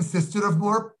consisted of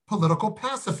more political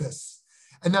pacifists,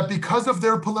 and that because of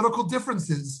their political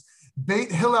differences,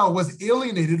 Beit Hillel was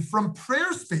alienated from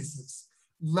prayer spaces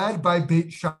led by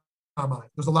Beit Shammai.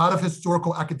 There's a lot of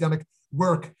historical academic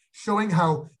work showing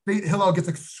how Beit Hillel gets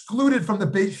excluded from the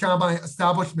Beit Shammai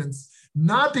establishments,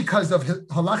 not because of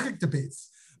halachic debates,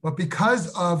 but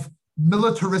because of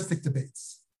militaristic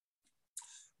debates.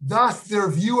 Thus, their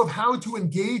view of how to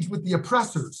engage with the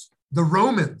oppressors, the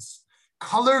Romans,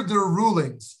 colored their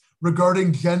rulings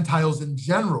regarding Gentiles in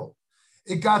general.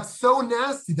 It got so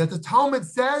nasty that the Talmud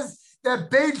says that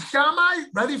Beit Shammai,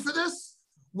 ready for this,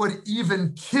 would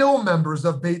even kill members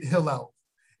of Beit Hillel.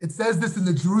 It says this in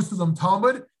the Jerusalem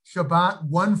Talmud, Shabbat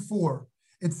 1:4.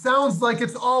 It sounds like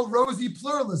it's all rosy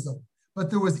pluralism, but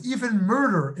there was even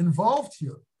murder involved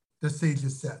here, the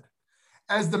sages said.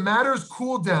 As the matters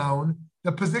cooled down,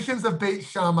 the positions of Beit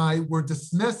Shammai were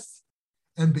dismissed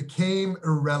and became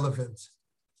irrelevant.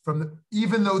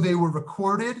 Even though they were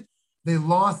recorded, they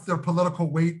lost their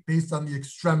political weight based on the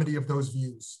extremity of those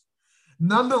views.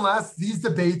 Nonetheless, these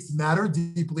debates matter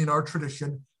deeply in our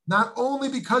tradition, not only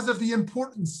because of the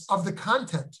importance of the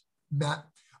content, but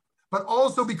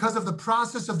also because of the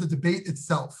process of the debate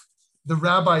itself. The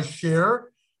rabbis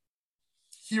share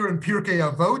here in Pirkei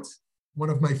Avot, one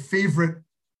of my favorite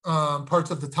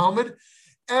parts of the Talmud,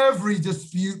 every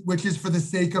dispute which is for the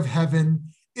sake of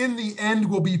heaven, in the end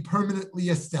will be permanently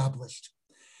established.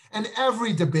 And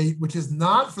every debate which is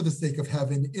not for the sake of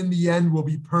heaven, in the end will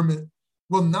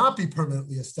not be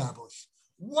permanently established.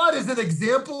 What is an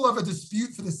example of a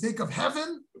dispute for the sake of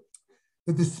heaven?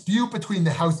 The dispute between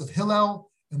the house of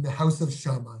Hillel and the house of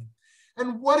Shammai.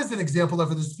 And what is an example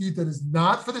of a dispute that is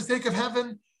not for the sake of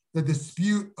heaven? The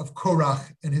dispute of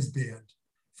Korach and his band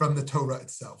from the Torah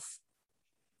itself.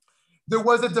 There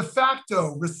was a de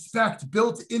facto respect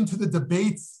built into the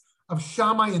debates of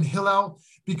Shammai and Hillel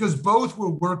because both were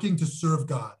working to serve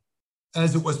God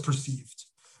as it was perceived.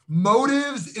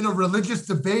 Motives in a religious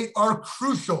debate are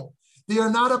crucial. They are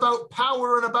not about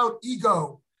power and about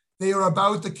ego. They are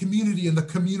about the community and the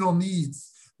communal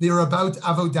needs. They are about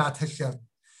Avodat Hashem.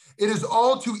 It is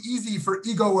all too easy for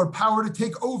ego or power to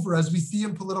take over, as we see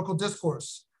in political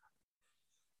discourse.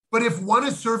 But if one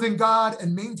is serving God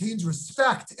and maintains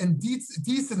respect and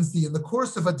decency in the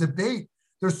course of a debate,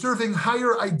 they're serving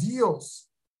higher ideals.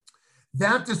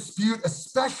 That dispute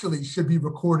especially should be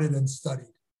recorded and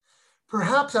studied.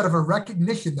 Perhaps out of a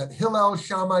recognition that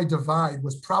Hillel-Shammai divide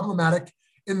was problematic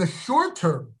in the short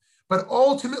term, but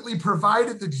ultimately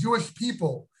provided the Jewish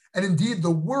people, and indeed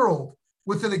the world,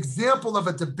 with an example of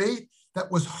a debate that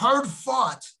was hard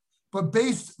fought, but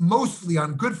based mostly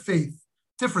on good faith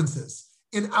differences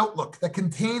in outlook that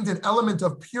contained an element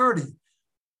of purity.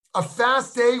 A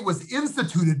fast day was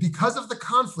instituted because of the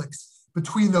conflicts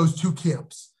between those two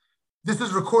camps. This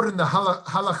is recorded in the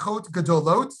Halachot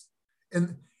Gedolot,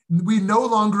 and we no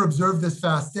longer observe this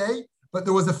fast day, but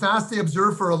there was a fast day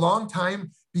observed for a long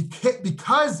time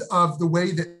because of the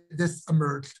way that this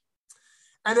emerged.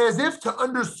 And as if to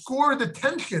underscore the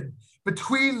tension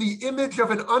between the image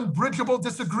of an unbridgeable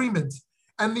disagreement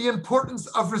and the importance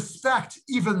of respect,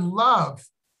 even love,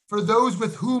 for those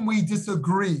with whom we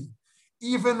disagree,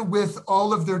 even with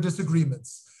all of their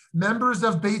disagreements, members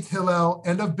of Beit Hillel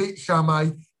and of Beit Shammai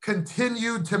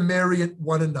continued to marry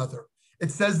one another.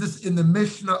 It says this in the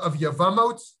Mishnah of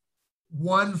Yevamot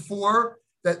 1:4,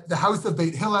 that the house of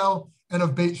Beit Hillel and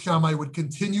of Beit Shammai would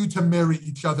continue to marry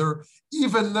each other,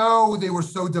 even though they were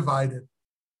so divided.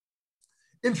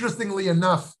 Interestingly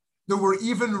enough, there were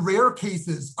even rare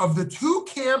cases of the two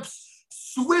camps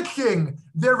switching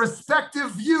their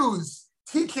respective views,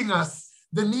 teaching us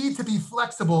the need to be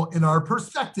flexible in our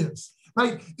perspectives,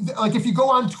 right? Like if you go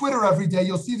on Twitter every day,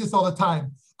 you'll see this all the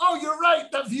time. Oh, you're right.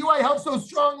 That view I held so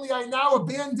strongly, I now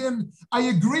abandon. I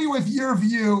agree with your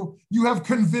view. You have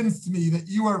convinced me that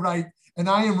you are right and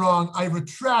I am wrong. I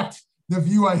retract the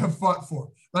view I have fought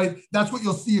for, right? That's what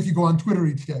you'll see if you go on Twitter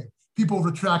each day. people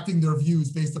retracting their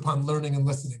views based upon learning and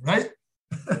listening, right?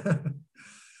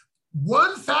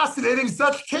 One fascinating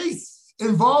such case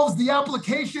involves the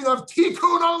application of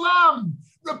tikkun olam,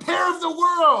 repair of the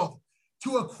world,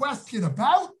 to a question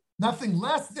about nothing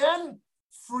less than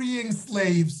freeing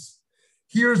slaves.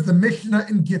 Here's the Mishnah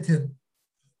in Gittin.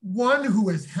 One who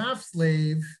is half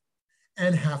slave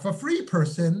and half a free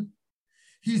person,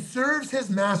 he serves his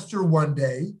master one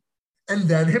day and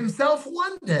then himself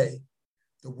one day.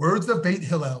 The words of Beit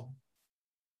Hillel.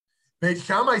 Beit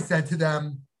Shammai said to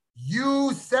them,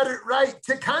 you said it right,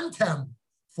 tikantem,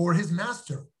 for his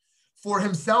master. For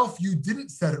himself, you didn't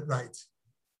set it right.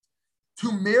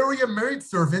 To marry a married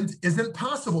servant isn't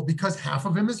possible because half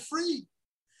of him is free.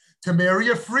 To marry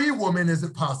a free woman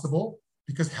isn't possible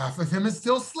because half of him is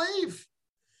still slave.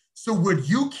 So would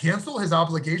you cancel his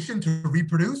obligation to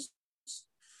reproduce?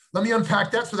 Let me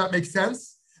unpack that so that makes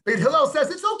sense. Beit Hillel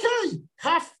says it's okay.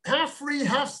 Half free,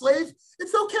 half slave,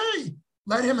 it's okay.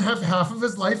 Let him have half of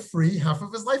his life free, half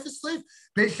of his life is slave.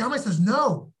 Beit Shammai says,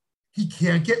 no, he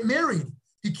can't get married.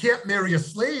 He can't marry a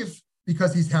slave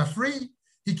because he's half free.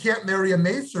 He can't marry a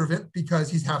maidservant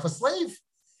because he's half a slave.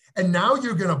 And now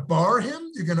you're going to bar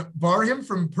him? You're going to bar him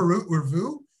from Perut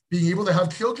Urvu, being able to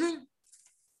have children?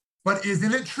 But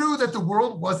isn't it true that the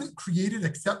world wasn't created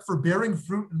except for bearing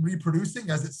fruit and reproducing,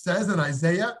 as it says in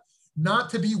Isaiah, not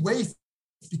to be waste?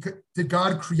 Because did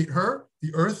God create her,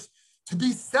 the earth? To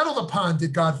be settled upon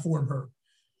did God form her.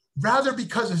 Rather,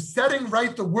 because of setting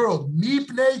right the world,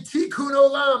 mipnei tikkun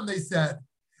olam, they said,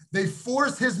 they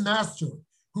force his master,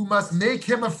 who must make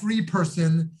him a free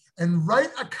person and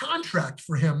write a contract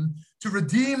for him to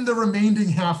redeem the remaining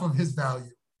half of his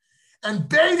value. And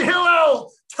Beit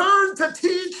Hillel turned to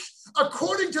teach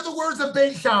according to the words of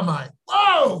Beit Shammai.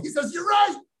 Whoa, he says, you're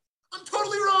right. I'm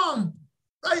totally wrong,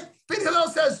 right? Beit Hillel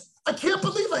says, I can't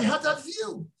believe I had that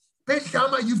view. Beit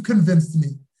Shammai, you've convinced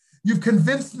me. You've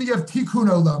convinced me of tikkun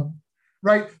olam,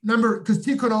 right? Remember, because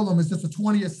tikkun olam is just a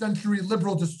 20th century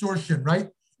liberal distortion, right?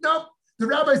 No, the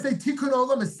rabbis say tikkun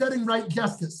olam is setting right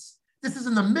justice. This is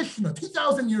in the Mishnah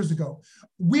 2,000 years ago.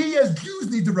 We as Jews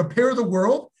need to repair the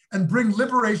world and bring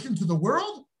liberation to the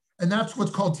world, and that's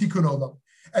what's called tikkun olam.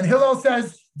 And Hillel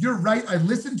says, you're right, I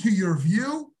listened to your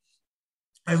view.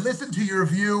 I listened to your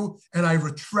view and I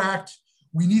retract.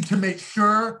 We need to make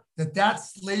sure that that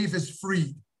slave is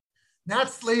freed. That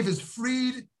slave is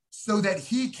freed so that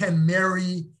he can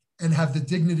marry and have the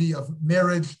dignity of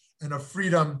marriage and of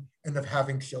freedom and of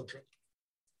having children.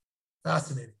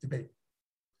 Fascinating debate.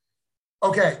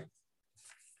 Okay,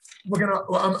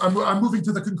 I'm moving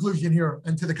to the conclusion here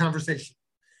and to the conversation.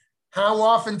 How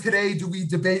often today do we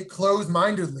debate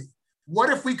closed-mindedly?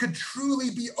 What if we could truly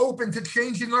be open to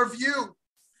changing our view?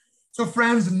 So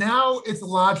friends, now it's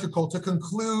logical to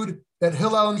conclude that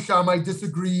Hillel and Shammai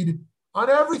disagreed on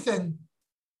everything.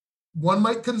 One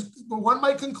might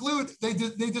conclude they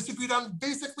disagreed on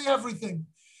basically everything.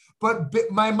 But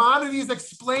Maimonides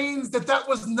explains that that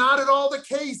was not at all the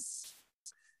case.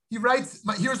 He writes,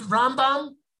 here's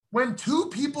Rambam, when two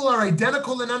people are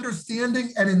identical in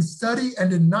understanding and in study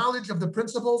and in knowledge of the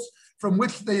principles from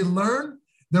which they learn,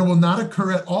 there will not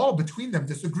occur at all between them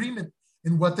disagreement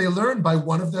in what they learn by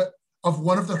one of the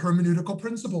hermeneutical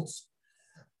principles.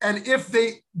 And if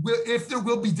there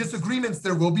will be disagreements,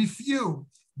 there will be few,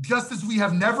 just as we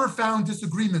have never found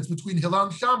disagreements between Hillel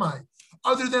and Shammai,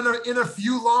 other than in a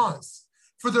few laws.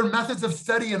 For their methods of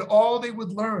study and all they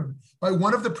would learn by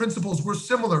one of the principles were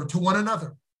similar to one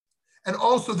another. And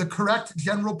also the correct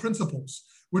general principles,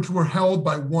 which were held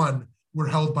by one, were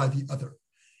held by the other.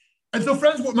 And so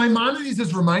friends, what Maimonides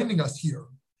is reminding us here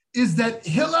is that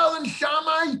Hillel and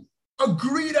Shammai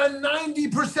agreed on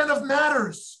 90% of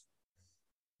matters,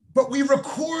 but we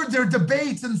record their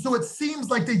debates, and so it seems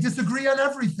like they disagree on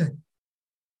everything.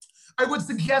 I would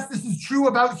suggest this is true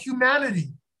about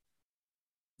humanity,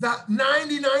 that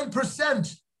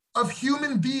 99% of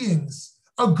human beings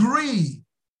agree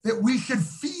that we should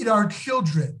feed our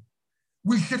children.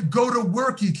 We should go to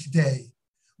work each day.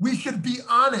 We should be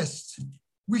honest.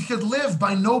 We should live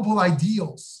by noble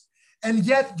ideals. And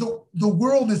yet the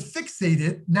world is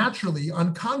fixated naturally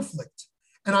on conflict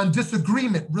and on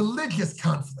disagreement, religious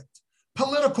conflict,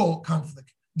 political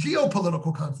conflict,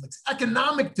 geopolitical conflicts,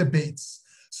 economic debates,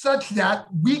 such that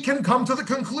we can come to the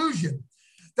conclusion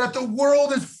that the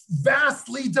world is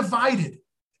vastly divided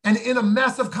and in a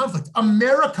mess of conflict.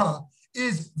 America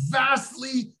is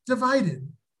vastly divided,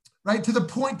 right? To the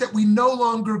point that we no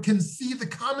longer can see the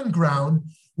common ground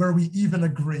where we even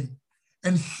agree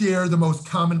and share the most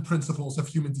common principles of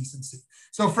human decency.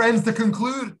 So friends, to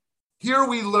conclude, here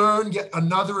we learn yet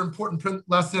another important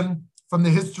lesson from the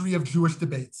history of Jewish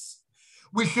debates.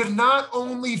 We should not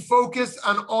only focus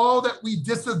on all that we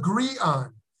disagree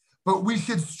on, but we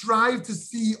should strive to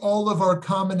see all of our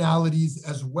commonalities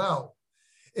as well.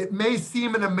 It may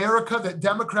seem in America that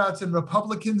Democrats and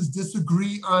Republicans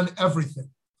disagree on everything,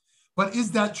 but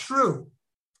is that true?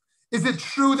 Is it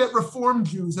true that Reform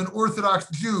Jews and Orthodox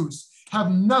Jews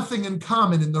have nothing in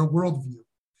common in their worldview?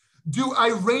 Do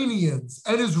Iranians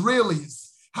and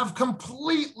Israelis have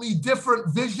completely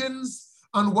different visions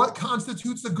on what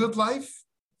constitutes a good life?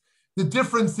 The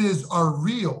differences are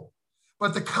real,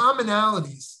 but the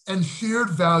commonalities and shared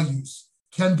values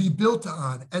can be built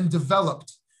on and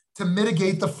developed to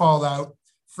mitigate the fallout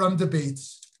from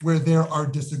debates where there are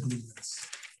disagreements.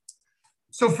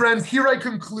 So friends, here I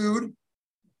conclude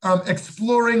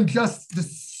exploring just the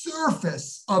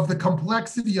surface of the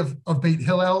complexity of Beit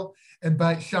Hillel and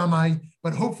Beit Shammai,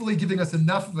 but hopefully giving us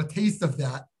enough of a taste of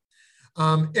that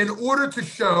in order to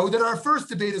show that our first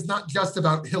debate is not just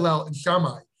about Hillel and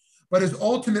Shammai, but is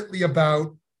ultimately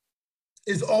about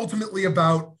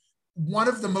one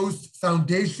of the most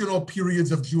foundational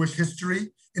periods of Jewish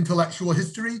history, intellectual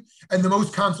history, and the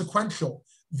most consequential,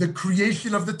 the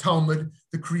creation of the Talmud,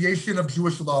 the creation of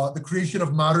Jewish law, the creation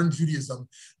of modern Judaism,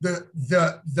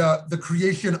 the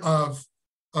creation of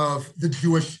the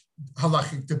Jewish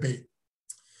halachic debate.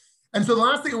 And so the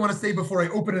last thing I want to say before I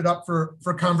open it up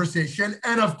for conversation,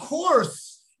 and of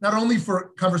course, not only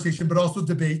for conversation, but also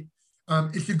debate,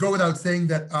 it should go without saying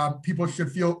that people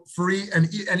should feel free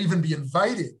and even be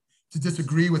invited to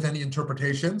disagree with any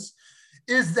interpretations,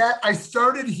 is that I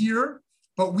started here,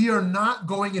 but we are not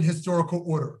going in historical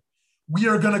order. We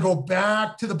are going to go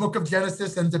back to the book of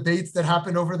Genesis and debates that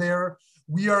happened over there.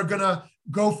 We are going to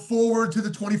go forward to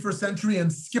the 21st century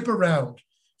and skip around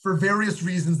for various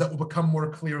reasons that will become more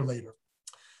clear later.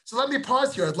 So let me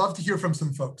pause here. I'd love to hear from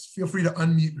some folks. Feel free to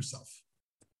unmute yourself.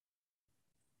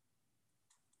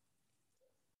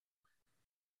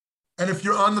 And if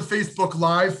you're on the Facebook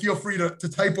Live, feel free to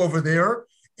type over there.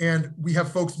 And we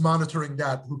have folks monitoring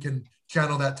that who can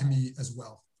channel that to me as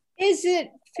well. Is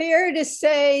it fair to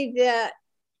say that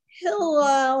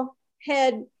Hillel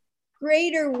had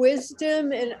greater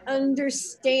wisdom and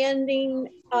understanding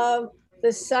of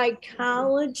the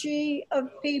psychology of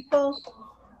people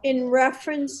in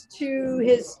reference to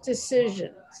his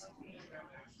decisions?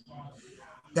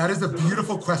 That is a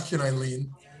beautiful question,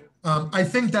 Eileen. I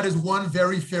think that is one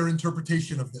very fair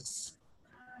interpretation of this.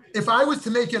 If I was to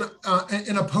make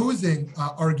an opposing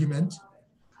argument,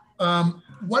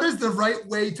 what is the right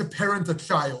way to parent a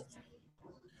child?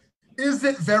 Is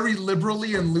it very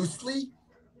liberally and loosely,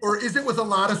 or is it with a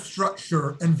lot of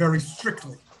structure and very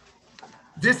strictly?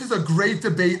 This is a great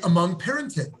debate among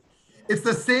parenting. It's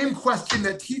the same question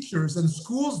that teachers and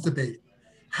schools debate.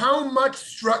 How much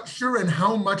structure and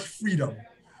how much freedom?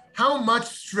 How much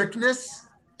strictness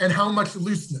and how much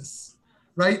looseness,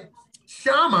 right?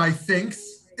 Shammai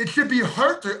thinks it should be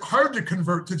hard to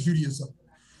convert to Judaism.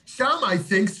 Shammai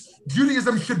thinks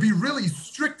Judaism should be really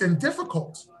strict and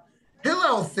difficult.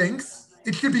 Hillel thinks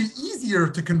it should be easier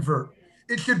to convert.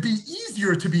 It should be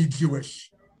easier to be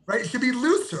Jewish, right? It should be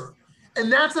looser.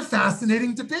 And that's a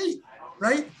fascinating debate,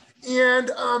 right? And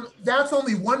that's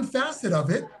only one facet of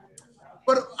it.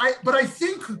 But I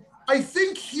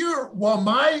think here, while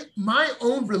my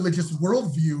own religious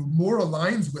worldview more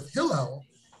aligns with Hillel,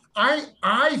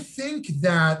 I think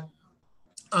that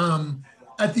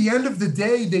at the end of the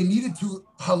day, they needed to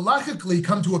halachically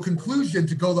come to a conclusion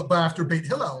to go after Beit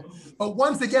Hillel. But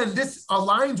once again, this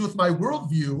aligns with my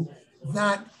worldview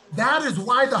that is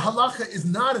why the halacha is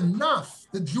not enough.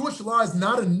 The Jewish law is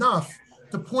not enough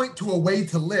to point to a way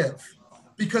to live,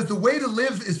 because the way to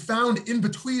live is found in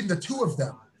between the two of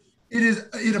them.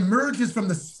 It emerges from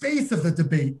the space of the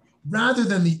debate rather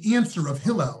than the answer of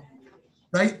Hillel,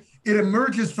 right? It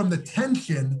emerges from the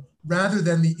tension rather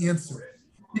than the answer.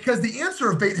 Because the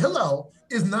answer of Beit Hillel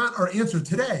is not our answer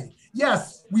today.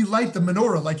 Yes, we light the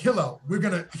menorah like Hillel.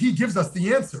 He gives us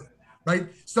the answer, right?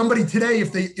 Somebody today,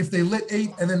 if they lit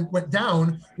 8 and then went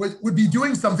down, would be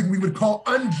doing something we would call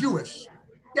un-Jewish.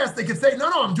 Yes, they could say,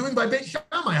 no, I'm doing by Beit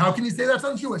Shammai. How can you say that's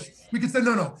un-Jewish? We could say,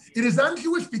 no, it is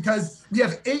un-Jewish because we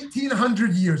have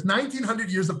 1,800 years, 1,900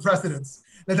 years of precedence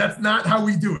that's not how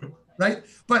we do it, right?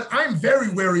 But I'm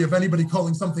very wary of anybody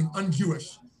calling something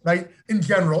un-Jewish, right, in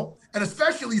general, and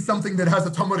especially something that has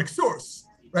a Talmudic source,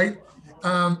 right?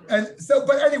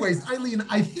 But anyways, Eileen,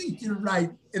 I think you're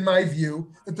right, in my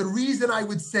view, that the reason I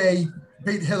would say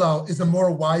Beit Hillel is a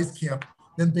more wise camp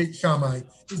than Beit Shammai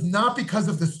is not because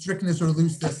of the strictness or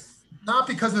looseness, not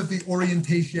because of the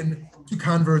orientation to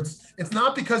converts. It's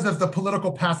not because of the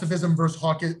political pacifism versus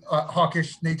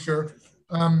hawkish nature.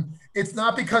 It's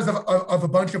not because of a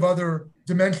bunch of other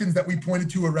dimensions that we pointed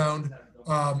to around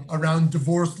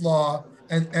divorce law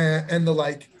and the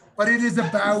like. But it is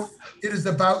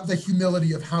about the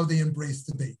humility of how they embrace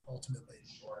debate ultimately.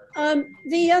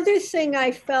 The other thing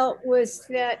I felt was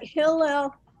that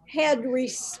Hillel had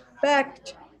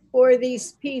respect for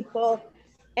these people,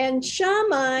 and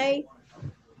Shammai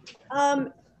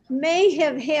may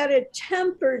have had a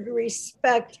tempered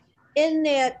respect in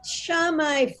that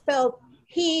Shammai felt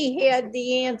he had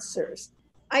the answers.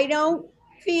 I don't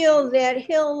feel that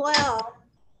Hillel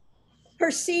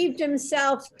perceived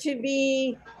himself to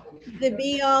be the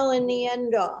be all and the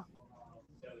end all.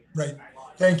 Right.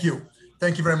 Thank you.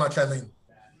 Thank you very much, Eileen.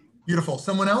 Beautiful.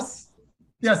 Someone else?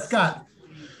 Yes, Scott.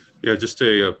 Yeah, just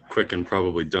a quick and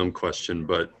probably dumb question,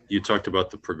 but you talked about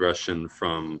the progression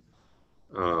from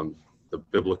the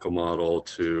biblical model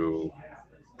to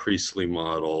priestly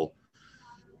model.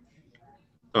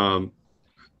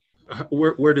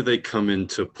 Where do they come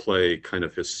into play kind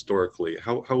of historically?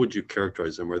 How would you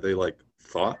characterize them? Are they like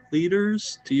thought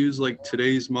leaders, to use like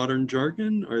today's modern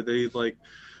jargon? Are they like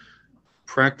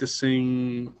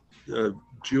practicing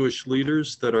Jewish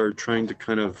leaders that are trying to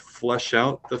kind of flesh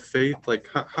out the faith? Like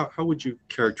how would you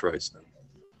characterize them?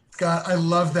 Scott, I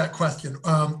love that question.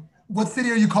 What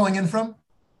city are you calling in from?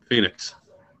 Phoenix.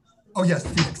 Oh yes,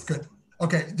 Phoenix, good.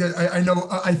 Okay, I know,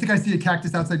 I think I see a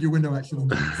cactus outside your window actually.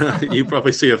 You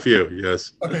probably see a few,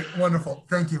 yes. Okay, wonderful,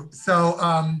 thank you. So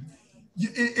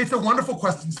it's a wonderful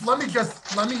question. So let me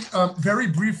very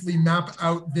briefly map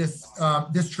out this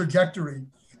trajectory.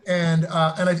 And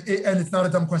it's not a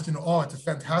dumb question at all. It's a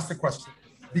fantastic question,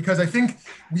 because I think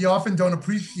we often don't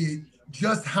appreciate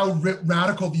just how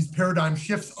radical these paradigm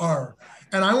shifts are.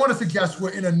 And I want to suggest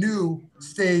we're in a new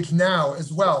stage now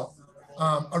as well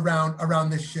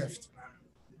around this shift.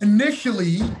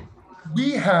 Initially,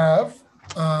 we have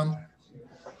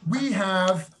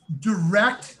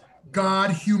direct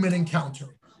God-human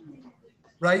encounter,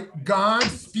 right? God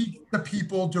speaks to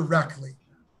people directly,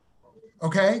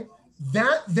 okay?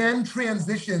 That then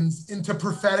transitions into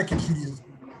prophetic Judaism,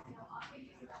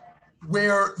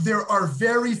 where there are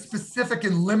very specific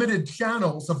and limited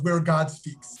channels of where God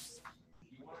speaks.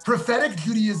 Prophetic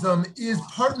Judaism is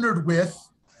partnered with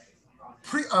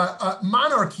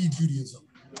monarchy Judaism,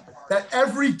 that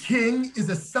every king is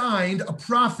assigned a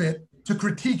prophet to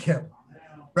critique him,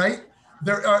 right?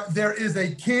 There is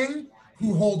a king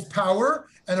who holds power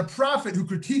and a prophet who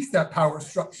critiques that power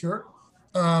structure.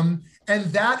 And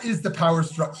that is the power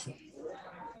structure.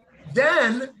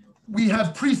 Then we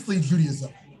have priestly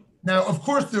Judaism. Now, of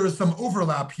course, there is some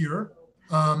overlap here,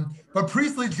 but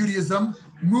priestly Judaism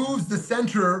moves the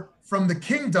center from the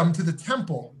kingdom to the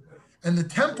temple. And the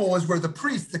temple is where the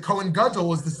priest, the Kohen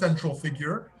Gadol, is the central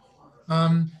figure.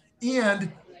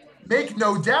 And make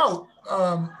no doubt,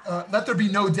 let there be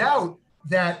no doubt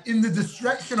that in the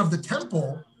destruction of the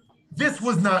temple, this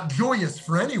was not joyous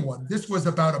for anyone. This was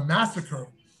about a massacre.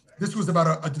 This was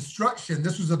about a destruction.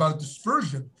 This was about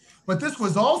dispersion. But this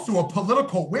was also a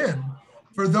political win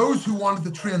for those who wanted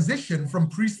to transition from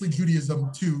priestly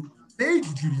Judaism to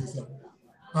sage Judaism.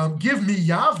 Give me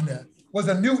Yavne was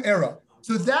a new era.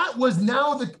 So that was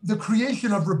now the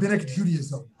creation of rabbinic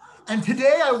Judaism. And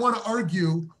today I want to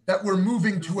argue that we're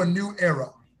moving to a new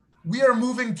era. We are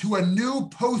moving to a new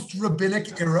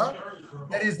post-rabbinic era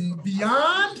that is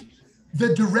beyond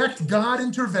the direct God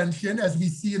intervention, as we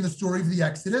see in the story of the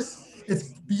Exodus. It's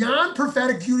beyond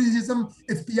prophetic Judaism.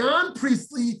 It's beyond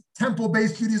priestly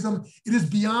temple-based Judaism. It is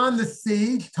beyond the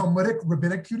sage Talmudic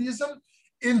rabbinic Judaism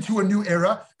into a new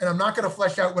era. And I'm not going to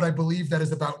flesh out what I believe that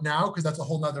is about now, because that's a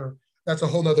whole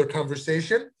nother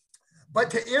conversation. But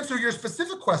to answer your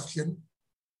specific question,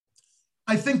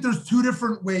 I think there's two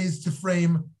different ways to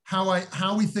frame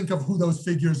how we think of who those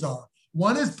figures are.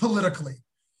 One is politically.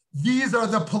 These are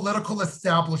the political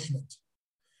establishment.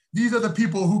 These are the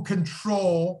people who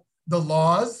control the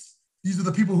laws. These are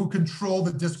the people who control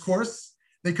the discourse.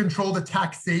 They control the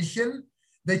taxation.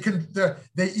 They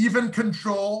even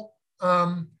control,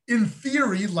 in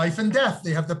theory, life and death.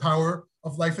 They have the power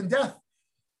of life and death.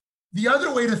 The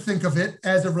other way to think of it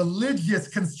as a religious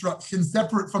construction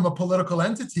separate from a political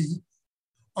entity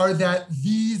are that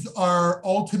these are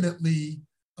ultimately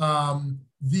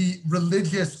the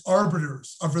religious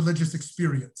arbiters of religious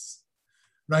experience,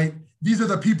 right? These are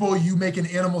the people you make an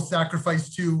animal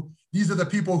sacrifice to. These are the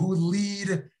people who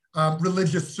lead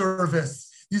religious service.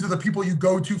 These are the people you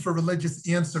go to for religious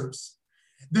answers.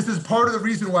 This is part of the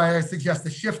reason why I suggest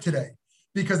the shift today,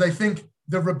 because I think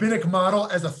the rabbinic model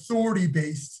as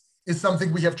authority-based is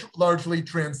something we have largely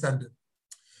transcended.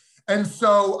 And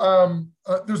so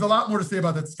there's a lot more to say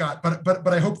about that, Scott, but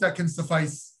I hope that can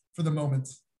suffice for the moment.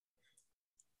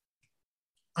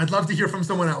 I'd love to hear from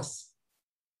someone else.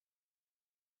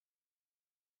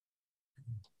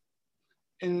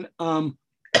 In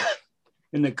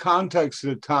the context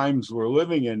of the times we're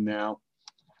living in now,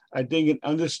 I think in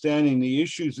understanding the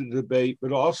issues of debate,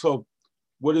 but also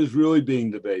what is really being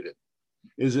debated.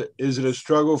 Is it a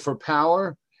struggle for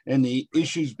power and the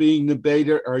issues being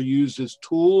debated are used as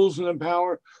tools in the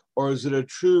power, or is it a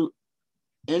true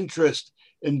interest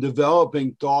in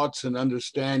developing thoughts and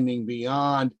understanding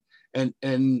beyond and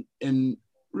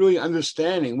really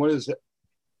understanding what is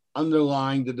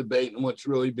underlying the debate and what's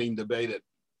really being debated?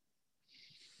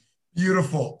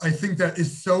 Beautiful. I think that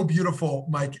is so beautiful,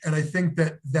 Mike. And I think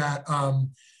that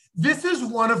this is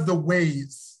one of the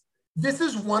ways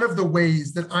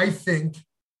that I think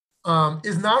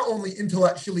is not only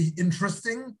intellectually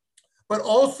interesting, but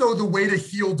also the way to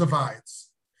heal divides.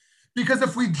 Because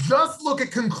if we just look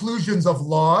at conclusions of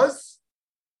laws,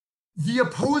 the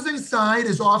opposing side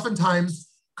is oftentimes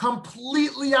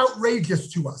completely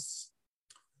outrageous to us.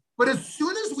 But as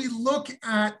soon as we look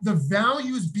at the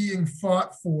values being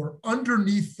fought for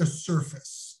underneath the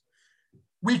surface,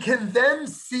 we can then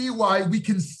see why we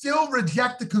can still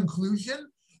reject the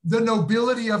conclusion, the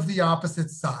nobility of the opposite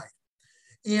side.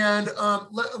 And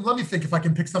let me think if I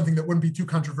can pick something that wouldn't be too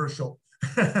controversial.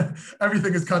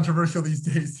 Everything is controversial these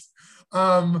days.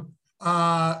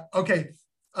 Okay,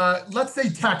 let's say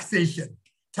taxation.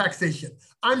 Taxation.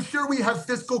 I'm sure we have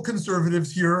fiscal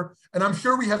conservatives here, and I'm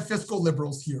sure we have fiscal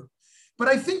liberals here. But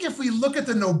I think if we look at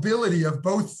the nobility of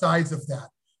both sides of that,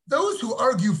 those who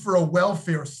argue for a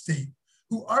welfare state,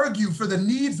 who argue for the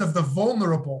needs of the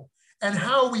vulnerable and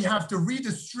how we have to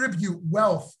redistribute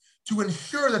wealth to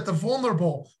ensure that the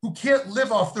vulnerable who can't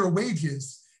live off their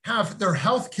wages have their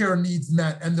healthcare needs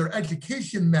met and their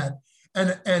education met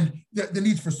and the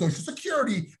needs for Social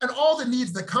Security and all the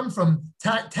needs that come from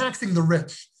taxing the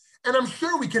rich. And I'm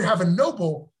sure we could have a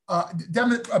noble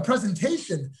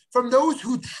presentation from those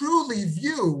who truly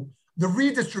view the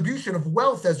redistribution of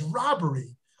wealth as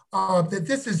robbery, that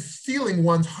this is stealing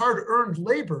one's hard-earned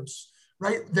labors,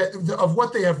 right? Of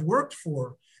what they have worked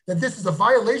for, that this is a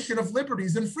violation of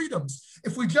liberties and freedoms.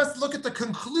 If we just look at the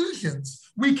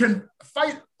conclusions, we can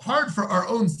fight hard for our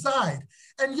own side.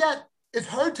 And yet, it's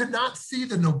hard to not see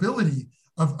the nobility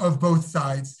of both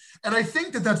sides. And I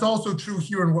think that that's also true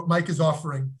here in what Mike is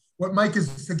offering, what Mike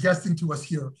is suggesting to us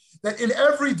here, that in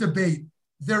every debate,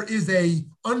 there is a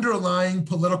underlying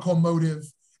political motive,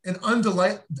 an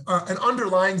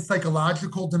underlying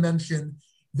psychological dimension.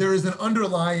 There is an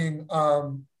underlying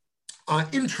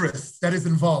interest that is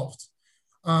involved.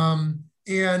 And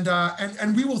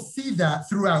we will see that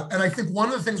throughout. And I think one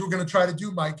of the things we're going to try to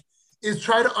do, Mike, is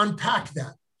try to unpack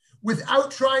that without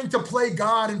trying to play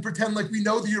God and pretend like we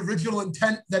know the original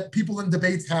intent that people in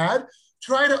debates had.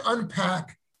 Try to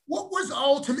unpack what was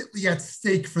ultimately at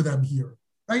stake for them here,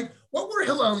 right? What were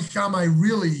Hillel and Shammai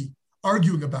really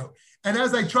arguing about? And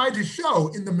as I tried to show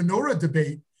in the menorah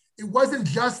debate, it wasn't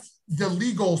just the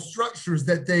legal structures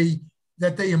that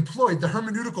they employed, the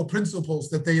hermeneutical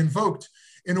principles that they invoked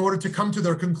in order to come to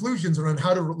their conclusions around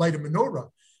how to light a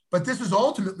menorah. But this is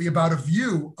ultimately about a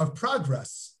view of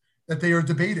progress that they are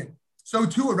debating. So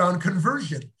too around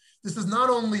conversion. This is not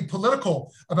only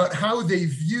political about how they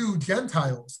view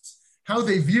Gentiles, how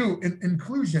they view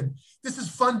inclusion. This is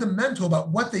fundamental about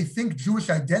what they think Jewish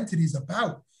identity is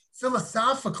about,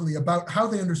 philosophically about how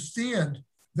they understand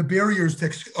the barriers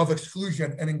of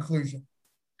exclusion and inclusion.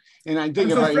 And I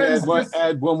think if I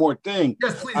add one more thing,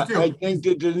 yes, please do. I think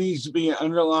that there needs to be an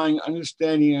underlying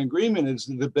understanding and agreement as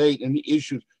the debate and the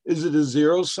issues. Is it a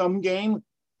zero-sum game?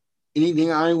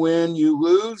 Anything I win, you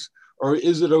lose? Or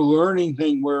is it a learning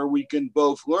thing where we can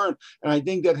both learn? And I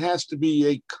think that has to be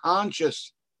a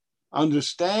conscious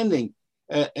understanding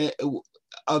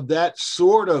of that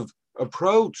sort of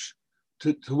approach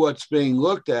to what's being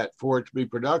looked at for it to be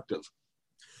productive.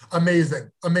 Amazing,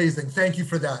 amazing. Thank you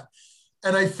for that.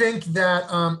 And I think that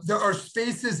there are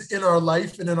spaces in our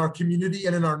life and in our community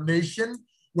and in our nation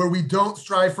where we don't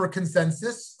strive for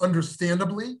consensus,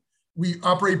 understandably. We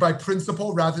operate by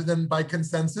principle rather than by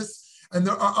consensus. And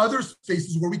there are other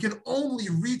spaces where we can only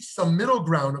reach some middle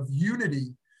ground of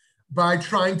unity by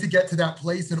trying to get to that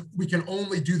place. And we can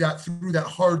only do that through that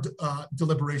hard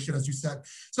deliberation, as you said.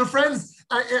 So friends,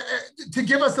 to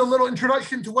give us a little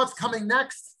introduction to what's coming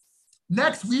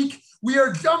next week, we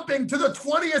are jumping to the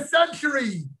 20th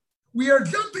century. We are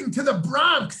jumping to the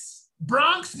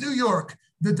Bronx, New York,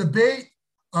 the debate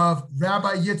of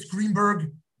Rabbi Yitz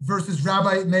Greenberg versus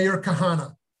Rabbi Meir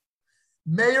Kahane.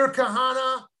 Meir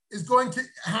Kahane is going to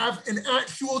have an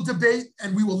actual debate,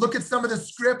 and we will look at some of the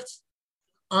script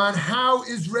on how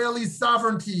Israeli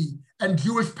sovereignty and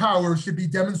Jewish power should be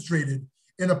demonstrated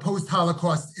in a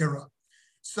post-Holocaust era.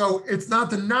 So it's not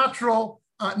the natural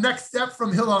next step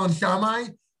from Hillel and Shammai,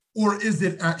 or is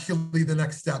it actually the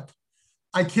next step?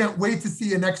 I can't wait to see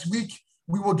you next week.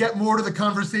 We will get more to the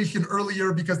conversation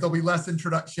earlier because there'll be less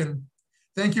introduction.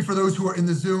 Thank you for those who are in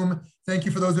the Zoom. Thank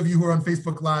you for those of you who are on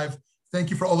Facebook Live. Thank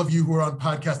you for all of you who are on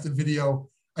podcast and video.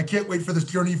 I can't wait for this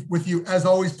journey with you. As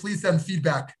always, please send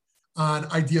feedback on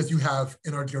ideas you have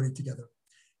in our journey together.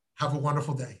 Have a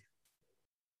wonderful day.